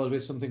diagnosed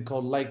with something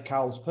called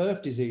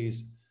Legg-Calvé-Perf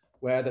disease,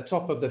 where the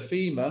top of the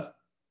femur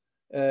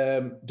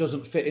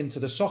doesn't fit into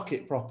the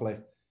socket properly.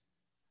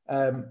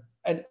 And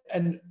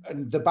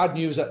the bad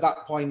news at that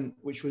point,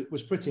 which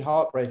was pretty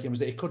heartbreaking, was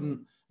that he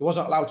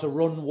wasn't allowed to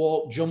run,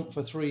 walk, jump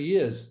for 3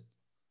 years.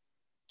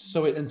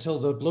 Until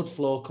the blood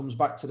flow comes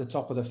back to the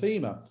top of the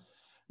femur.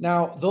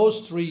 Now,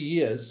 those 3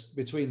 years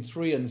between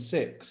 3 and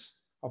 6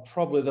 are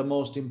probably the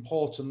most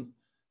important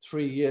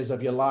 3 years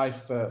of your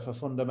life for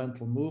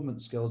fundamental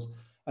movement skills.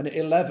 And at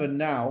 11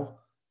 now,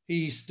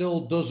 he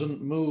still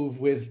doesn't move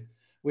with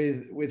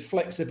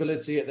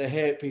flexibility at the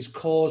hip. His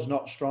core's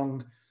not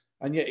strong,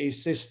 and yet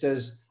his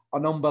sister's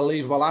an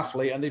unbelievable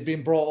athlete, and they've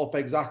been brought up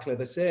exactly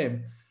the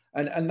same.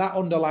 And that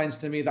underlines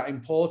to me that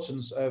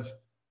importance of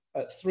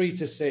at 3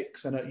 to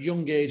 6 and at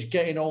young age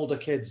getting older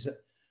kids.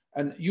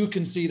 And you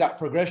can see that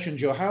progression,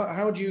 Joe.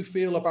 How do you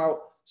feel about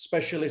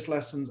specialist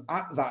lessons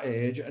at that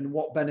age and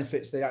what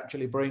benefits they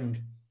actually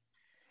bring?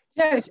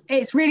 Yeah,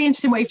 it's really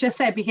interesting what you've just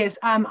said, because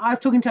I was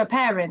talking to a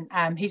parent.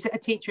 He's a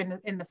teacher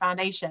in the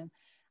foundation.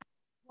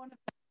 One of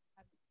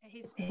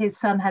his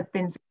son had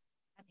been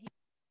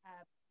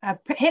a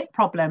hip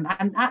problem,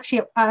 and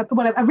actually a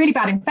really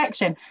bad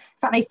infection. In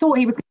fact, they thought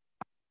he was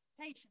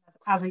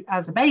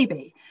as a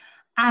baby,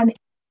 and the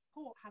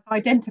court has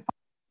identified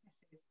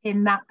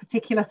in that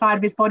particular side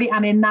of his body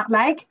and in that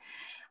leg.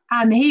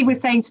 And he was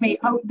saying to me,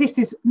 oh, this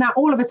is now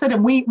all of a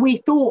sudden we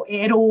thought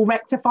it had all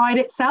rectified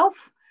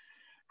itself.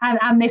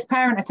 And this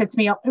parent had said to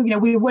me, you know,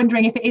 we were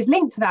wondering if it is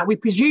linked to that. We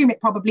presume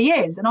it probably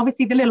is. And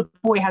obviously the little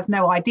boy has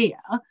no idea.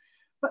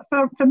 But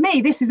for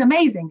me, this is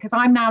amazing, because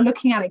I'm now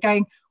looking at it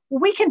going,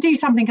 well, we can do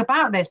something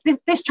about this.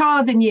 This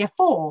child's in year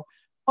 4.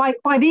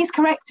 By these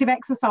corrective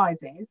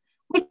exercises,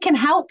 we can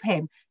help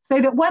him so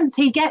that once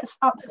he gets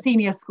up to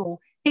senior school,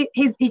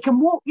 he can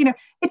walk. You know,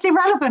 it's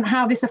irrelevant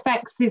how this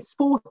affects his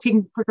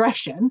sporting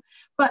progression,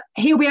 but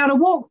he'll be able to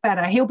walk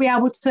better. He'll be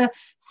able to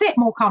sit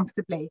more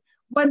comfortably.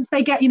 Once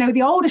they get, you know,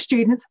 the older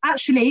students,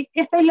 actually,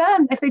 if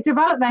they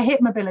develop their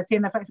hip mobility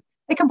and their flexibility,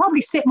 they can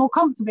probably sit more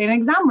comfortably in an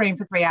exam room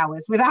for 3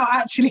 hours without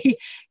actually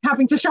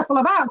having to shuffle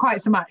about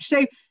quite so much.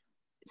 So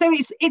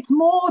it's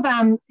more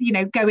than, you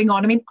know, going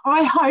on. I mean,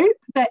 I hope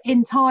that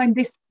in time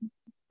this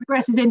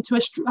progresses into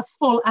a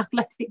full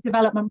athletic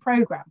development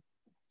program,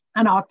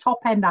 and our top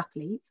end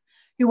athletes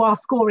who are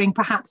scoring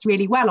perhaps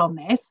really well on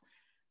this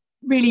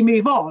really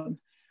move on.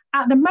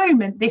 At the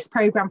moment, this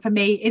program for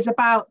me is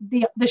about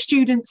the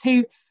students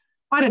who,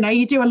 I don't know,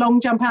 you do a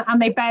long jump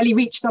and they barely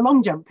reach the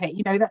long jump pit.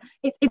 You know, that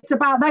it's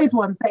about those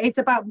ones, that it's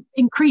about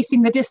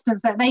increasing the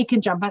distance that they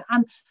can jump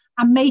and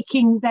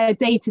making their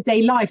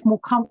day-to-day life more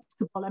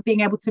comfortable and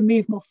being able to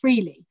move more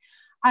freely.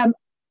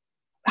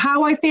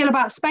 How I feel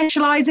about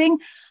specialising,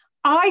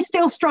 I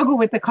still struggle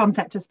with the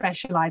concept of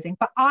specialising,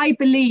 but I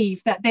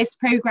believe that this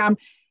programme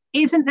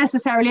isn't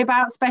necessarily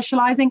about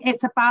specialising,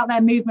 it's about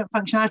their movement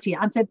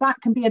functionality. And so that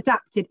can be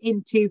adapted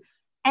into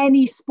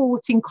any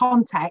sporting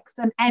context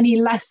and any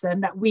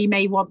lesson that we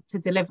may want to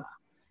deliver.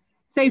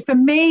 So for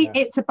me,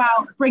 it's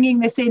about bringing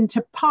this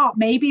into part,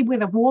 maybe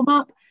with a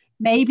warm-up,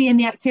 maybe in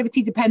the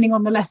activity, depending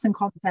on the lesson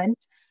content.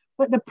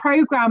 But the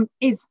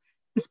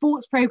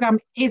sports program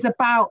is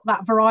about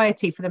that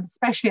variety for them,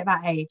 especially at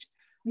that age.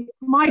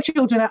 My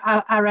children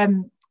are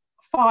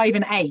 5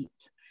 and 8.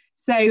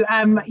 So,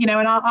 you know,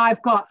 and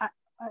I've got a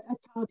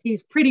child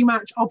who's pretty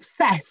much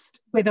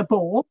obsessed with a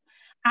ball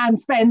and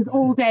spends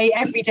all day,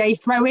 every day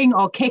throwing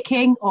or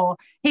kicking or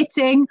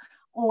hitting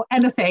or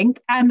anything.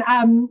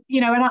 And,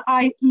 you know, and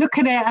I look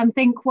at it and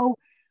think, well,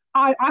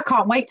 I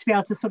can't wait to be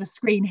able to sort of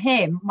screen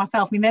him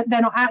myself. I mean,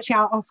 they're not actually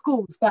out of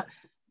schools, but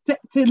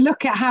to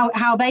look at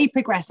how they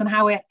progress and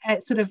how it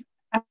sort of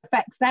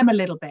affects them a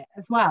little bit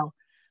as well.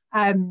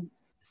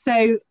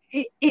 So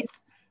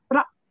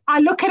but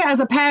I look at it as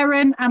a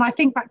parent, and I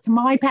think back to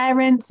my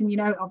parents, and, you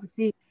know,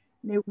 obviously,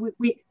 you know,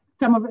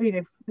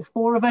 there's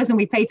 4 of us and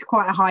we played to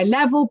quite a high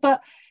level.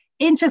 But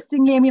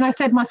interestingly, I mean, I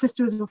said my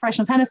sister was a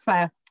professional tennis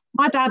player.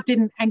 My dad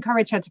didn't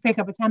encourage her to pick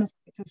up a tennis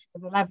racket until she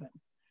was 11.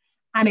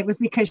 And it was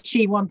because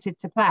she wanted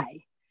to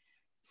play.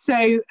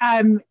 So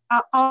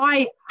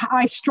I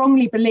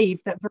strongly believe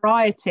that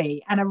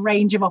variety and a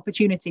range of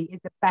opportunity is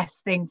the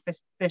best thing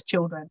for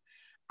children.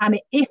 And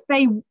if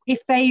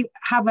they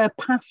have a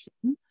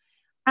passion,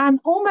 and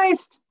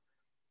almost,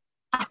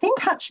 I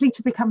think actually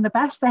to become the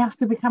best, they have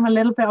to become a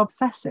little bit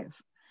obsessive.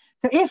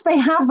 So if they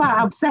have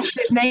that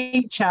obsessive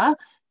nature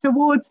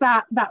towards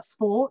that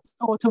sport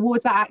or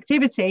towards that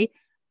activity,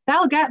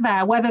 they'll get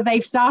there, whether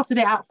they've started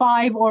it at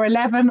 5 or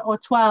 11 or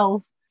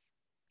 12,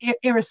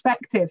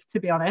 irrespective, to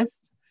be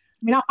honest.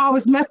 I mean, I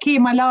was lucky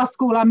in my last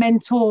school, I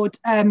mentored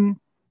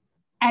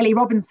Ellie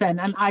Robinson,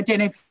 and I don't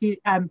know if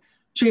I'm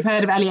sure you've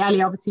heard of Ellie.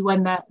 Ellie obviously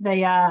won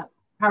the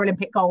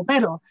Paralympic gold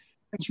medal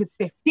when she was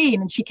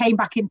 15, and she came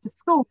back into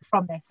school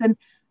from this. And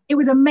it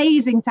was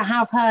amazing to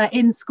have her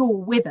in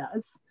school with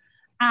us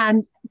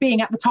and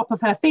being at the top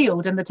of her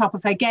field and the top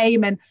of her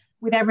game, and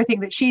with everything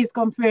that she's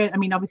gone through. I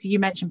mean, obviously you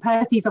mentioned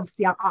Perthes.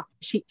 Obviously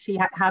she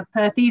had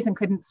Perthes and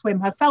couldn't swim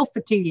herself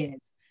for 2 years.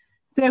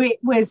 So it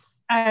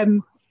was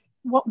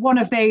one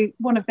of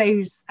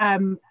those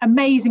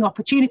amazing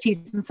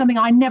opportunities, and something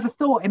I never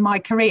thought in my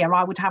career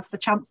I would have the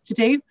chance to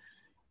do.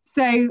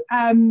 So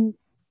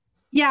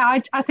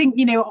I think,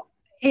 you know,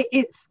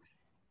 it's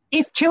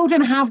if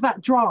children have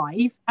that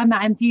drive and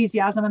that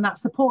enthusiasm and that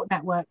support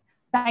network,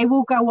 they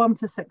will go on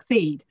to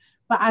succeed.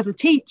 But as a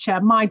teacher,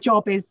 my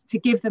job is to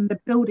give them the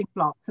building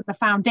blocks and the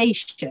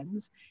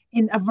foundations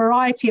in a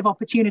variety of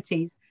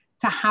opportunities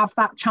to have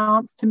that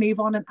chance to move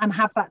on and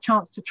have that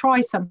chance to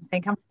try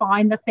something and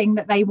find the thing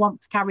that they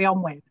want to carry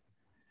on with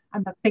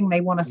and the thing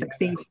they want to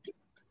succeed.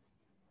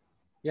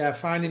 Yeah,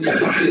 finding your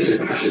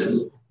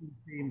passion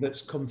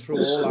that's come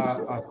through all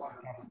our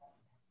podcasts.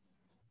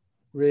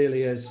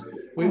 Really is.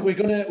 We're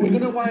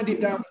gonna wind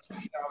it down now,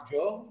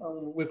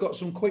 Joe. We've got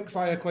some quick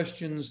fire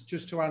questions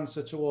just to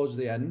answer towards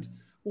the end.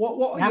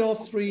 What are your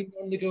 3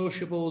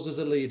 non-negotiables as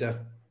a leader?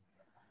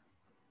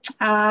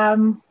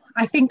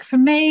 I think for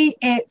me,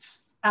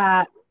 it's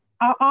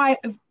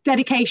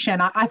dedication.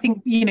 I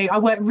think, I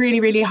work really,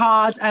 really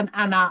hard, and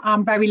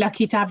I'm very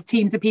lucky to have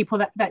teams of people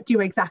that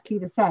do exactly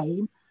the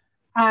same.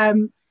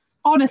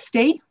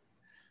 Honesty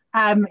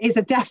is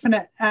a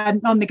definite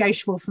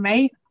non-negotiable for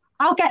me.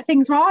 I'll get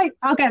things right,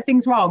 I'll get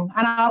things wrong,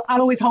 and I'll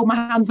always hold my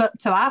hands up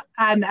to that.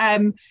 And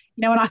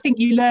and I think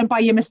you learn by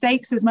your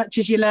mistakes as much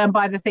as you learn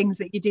by the things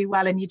that you do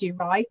well and you do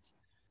right.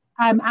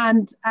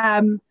 And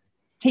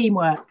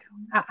teamwork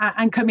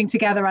and coming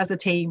together as a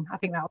team. I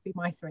think that would be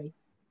my 3.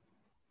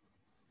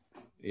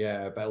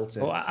 Yeah,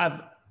 belting.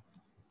 Well,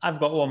 I've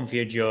got one for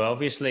you, Joe.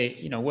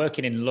 Obviously,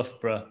 working in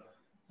Loughborough,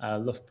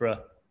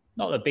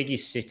 not the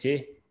biggest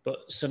city, but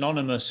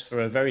synonymous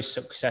for a very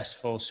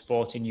successful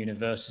sporting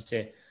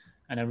university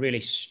and a really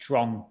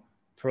strong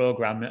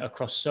program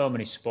across so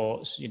many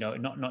sports,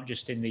 not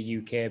just in the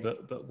UK,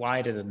 but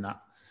wider than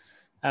that.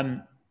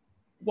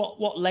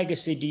 What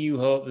legacy do you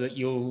hope that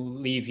you'll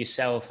leave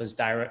yourself as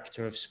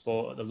Director of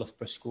Sport at the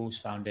Loughborough Schools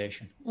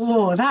Foundation?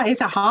 Oh, that is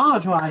a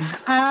hard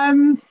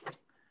one.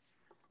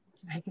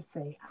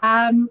 Legacy.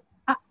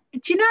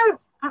 Do you know,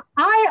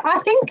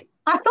 I think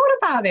I thought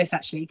about this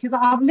actually, because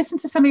I've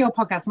listened to some of your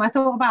podcasts and I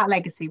thought about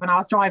legacy when I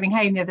was driving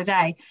home the other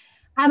day.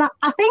 And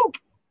I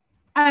think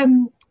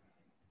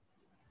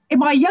in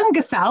my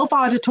younger self,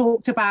 I'd have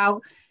talked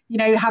about,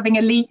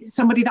 having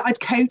somebody that I'd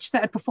coached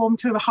that had performed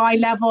to a high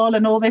level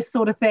and all this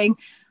sort of thing.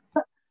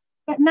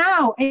 But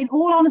now, in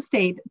all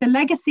honesty, the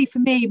legacy for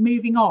me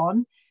moving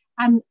on,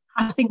 and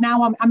I think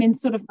now I'm in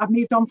I've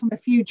moved on from a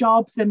few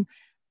jobs, and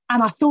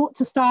I thought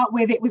to start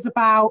with it was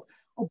about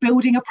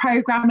building a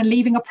program and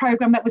leaving a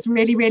program that was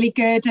really, really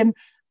good. And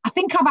I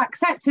think I've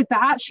accepted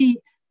that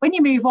actually when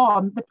you move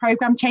on, the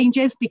program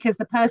changes because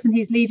the person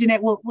who's leading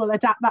it will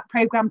adapt that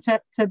program to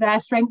their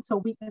strengths or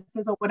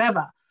weaknesses or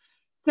whatever.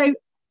 So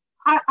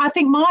I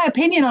think my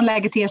opinion on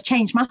legacy has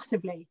changed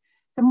massively.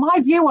 So my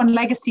view on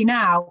legacy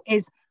now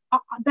is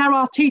there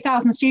are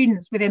 2,000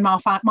 students within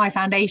my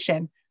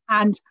foundation,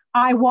 and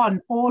I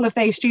want all of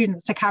those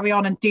students to carry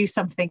on and do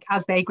something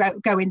as they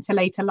go into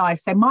later life.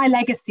 So my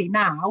legacy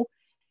now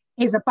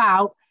is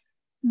about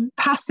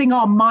passing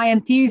on my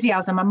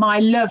enthusiasm and my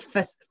love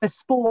for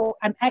sport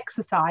and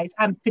exercise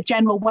and for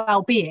general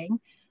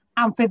well-being,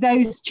 and for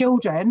those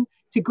children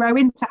to grow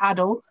into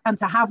adults and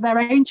to have their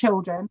own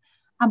children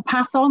and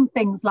pass on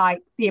things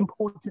like the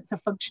importance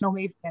of functional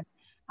movement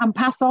and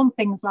pass on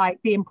things like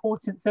the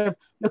importance of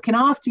looking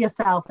after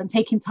yourself and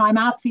taking time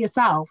out for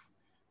yourself.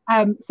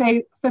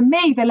 So for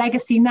me, the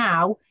legacy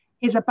now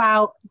is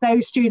about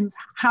those students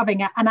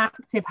having an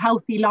active,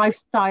 healthy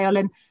lifestyle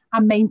and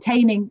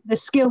maintaining the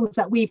skills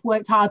that we've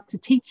worked hard to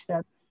teach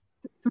them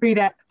through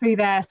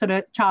their sort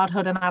of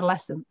childhood and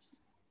adolescence.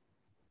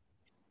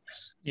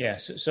 Yeah,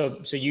 so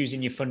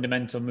using your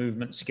fundamental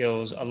movement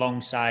skills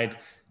alongside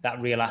that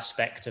real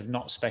aspect of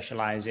not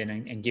specialising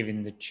and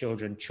giving the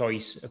children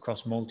choice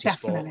across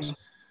multi-sports. Definitely.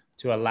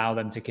 To allow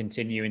them to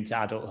continue into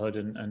adulthood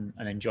and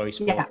enjoy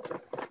sport. Yeah,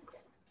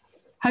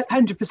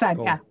 100%,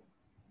 cool. Yeah.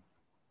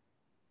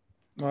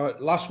 All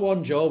right, last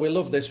one, Joe. We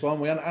love this one.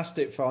 We haven't asked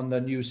it on the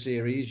new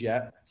series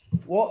yet.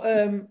 What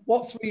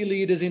 3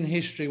 leaders in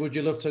history would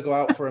you love to go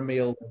out for a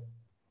meal with?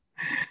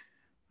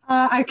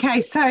 Okay,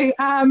 so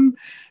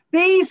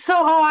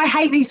I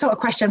hate these sort of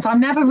questions. I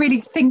never really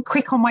think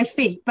quick on my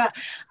feet, but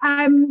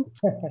for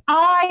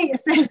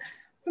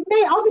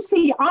me,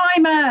 obviously,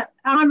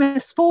 I'm a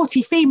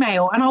sporty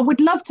female, and I would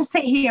love to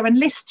sit here and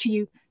list to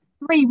you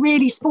 3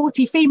 really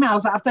sporty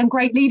females that have done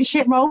great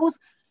leadership roles,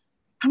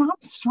 and I'm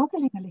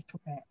struggling a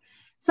little bit.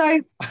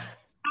 So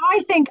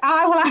I think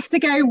I will have to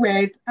go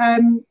with,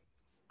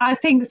 I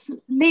think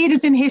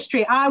leaders in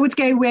history, I would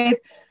go with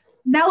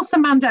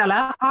Nelson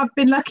Mandela. I've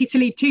been lucky to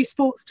lead 2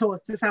 sports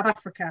tours to South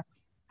Africa.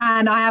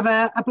 And I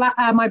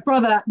have my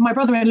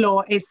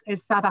brother-in-law is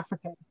South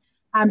African,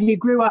 who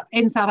grew up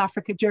in South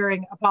Africa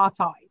during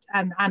apartheid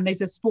and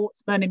is a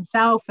sportsman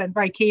himself and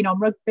very keen on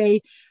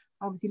rugby.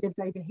 Obviously lives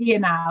over here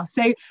now.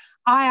 So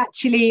I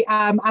actually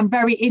am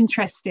very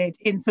interested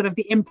in sort of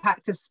the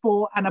impact of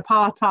sport and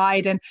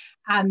apartheid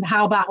and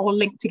how that all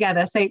linked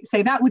together. So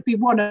that would be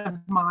one of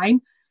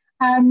mine.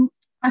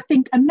 I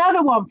think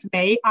another one for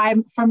me,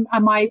 I'm from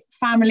my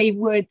family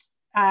we're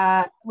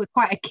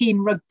quite a keen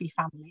rugby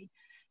family.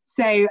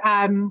 So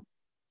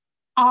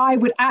I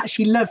would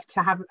actually love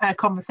to have a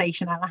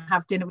conversation and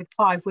have dinner with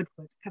Clive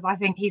Woodward, because I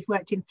think he's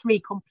worked in 3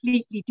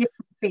 completely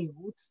different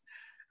fields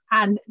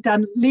and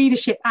done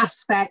leadership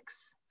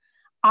aspects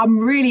I'm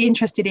really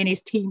interested in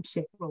his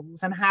teamship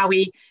rules and how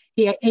he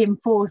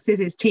enforces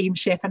his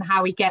teamship and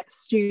how he gets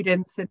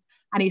students and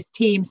his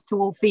teams to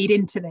all feed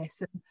into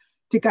this and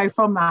to go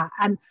from that.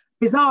 And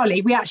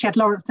bizarrely, we actually had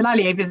Lawrence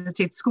Delallier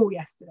visited school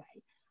yesterday,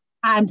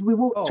 and we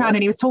walked around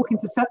and he was talking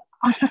to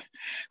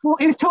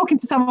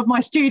some of my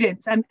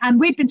students, and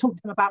we'd been talking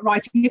to them about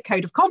writing a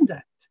code of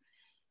conduct.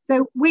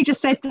 So we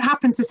just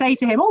happened to say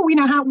to him,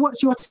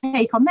 what's your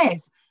take on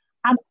this?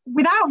 And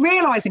without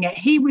realising it,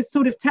 he was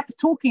sort of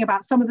talking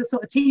about some of the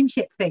sort of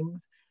teamship things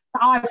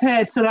that I've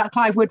heard sort of like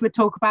Clive Woodward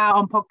talk about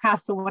on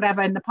podcasts or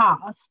whatever in the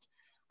past,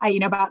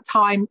 about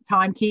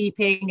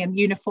timekeeping and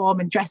uniform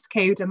and dress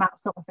code and that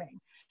sort of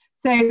thing.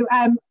 So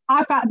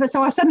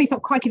I suddenly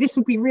thought, crikey, this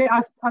would be real.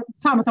 At the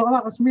time I thought,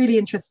 that was really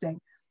interesting.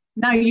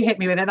 Now you hit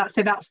me with it.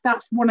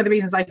 That's one of the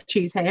reasons I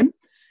choose him.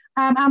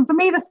 And for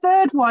me, the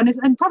third one is,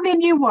 and probably a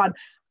new one,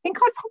 I think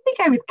I'd probably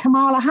go with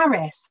Kamala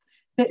Harris,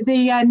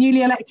 the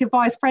newly elected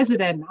vice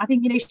president. I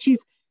think,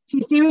 she's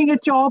doing a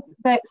job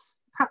that's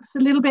perhaps a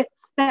little bit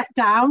stepped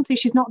down. So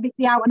she's not the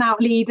out and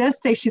out leader.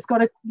 So she's got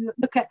to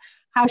look at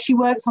how she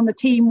works on the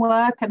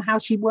teamwork and how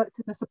she works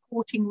in a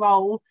supporting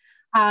role.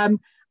 And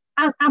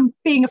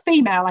being a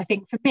female, I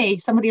think for me,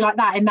 somebody like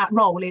that in that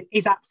role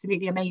is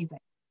absolutely amazing.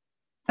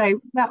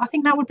 So I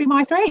think that would be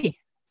my three.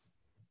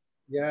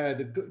 Yeah,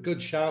 the good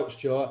shouts,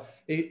 Joe.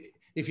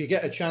 If you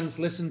get a chance,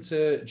 listen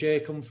to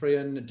Jake Humphrey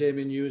and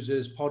Damien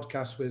Hughes'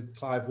 podcast with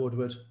Clive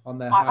Woodward on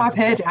their. I've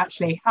heard it,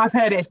 actually. I've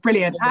heard it. It's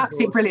brilliant.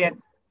 Absolutely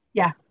brilliant.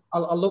 Yeah. I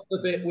love the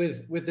bit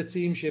with the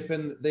teamship,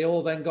 and they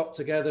all then got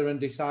together and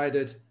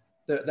decided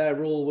that their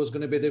rule was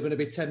going to be they're going to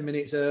be 10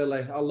 minutes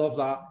early. I love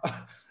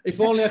that.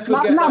 If only I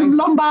could get that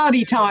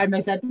Lombardi time,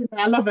 they said, didn't they?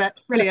 I love it.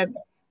 Brilliant.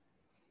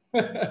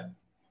 but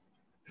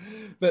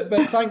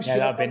thanks. Yeah,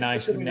 that'd be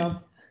nice, wouldn't it?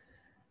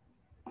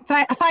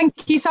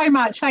 Thank you so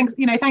much. Thanks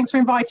for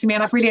inviting me,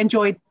 and I've really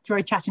enjoyed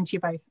chatting to you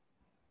both.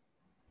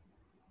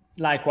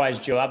 Likewise,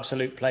 Joe.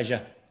 Absolute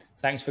pleasure.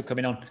 Thanks for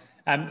coming on.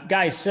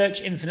 Guys, search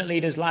Infinite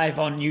Leaders Live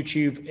on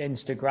YouTube,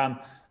 Instagram,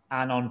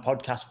 and on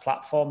podcast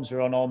platforms.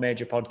 We're on all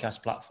major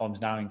podcast platforms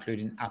now,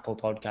 including Apple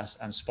Podcasts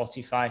and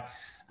Spotify.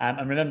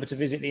 And remember to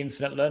visit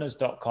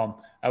theinfinitelearners.com.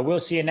 We'll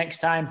see you next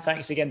time.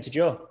 Thanks again to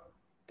Joe.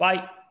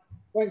 Bye.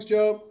 Thanks,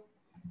 Joe.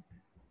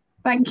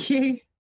 Thank you.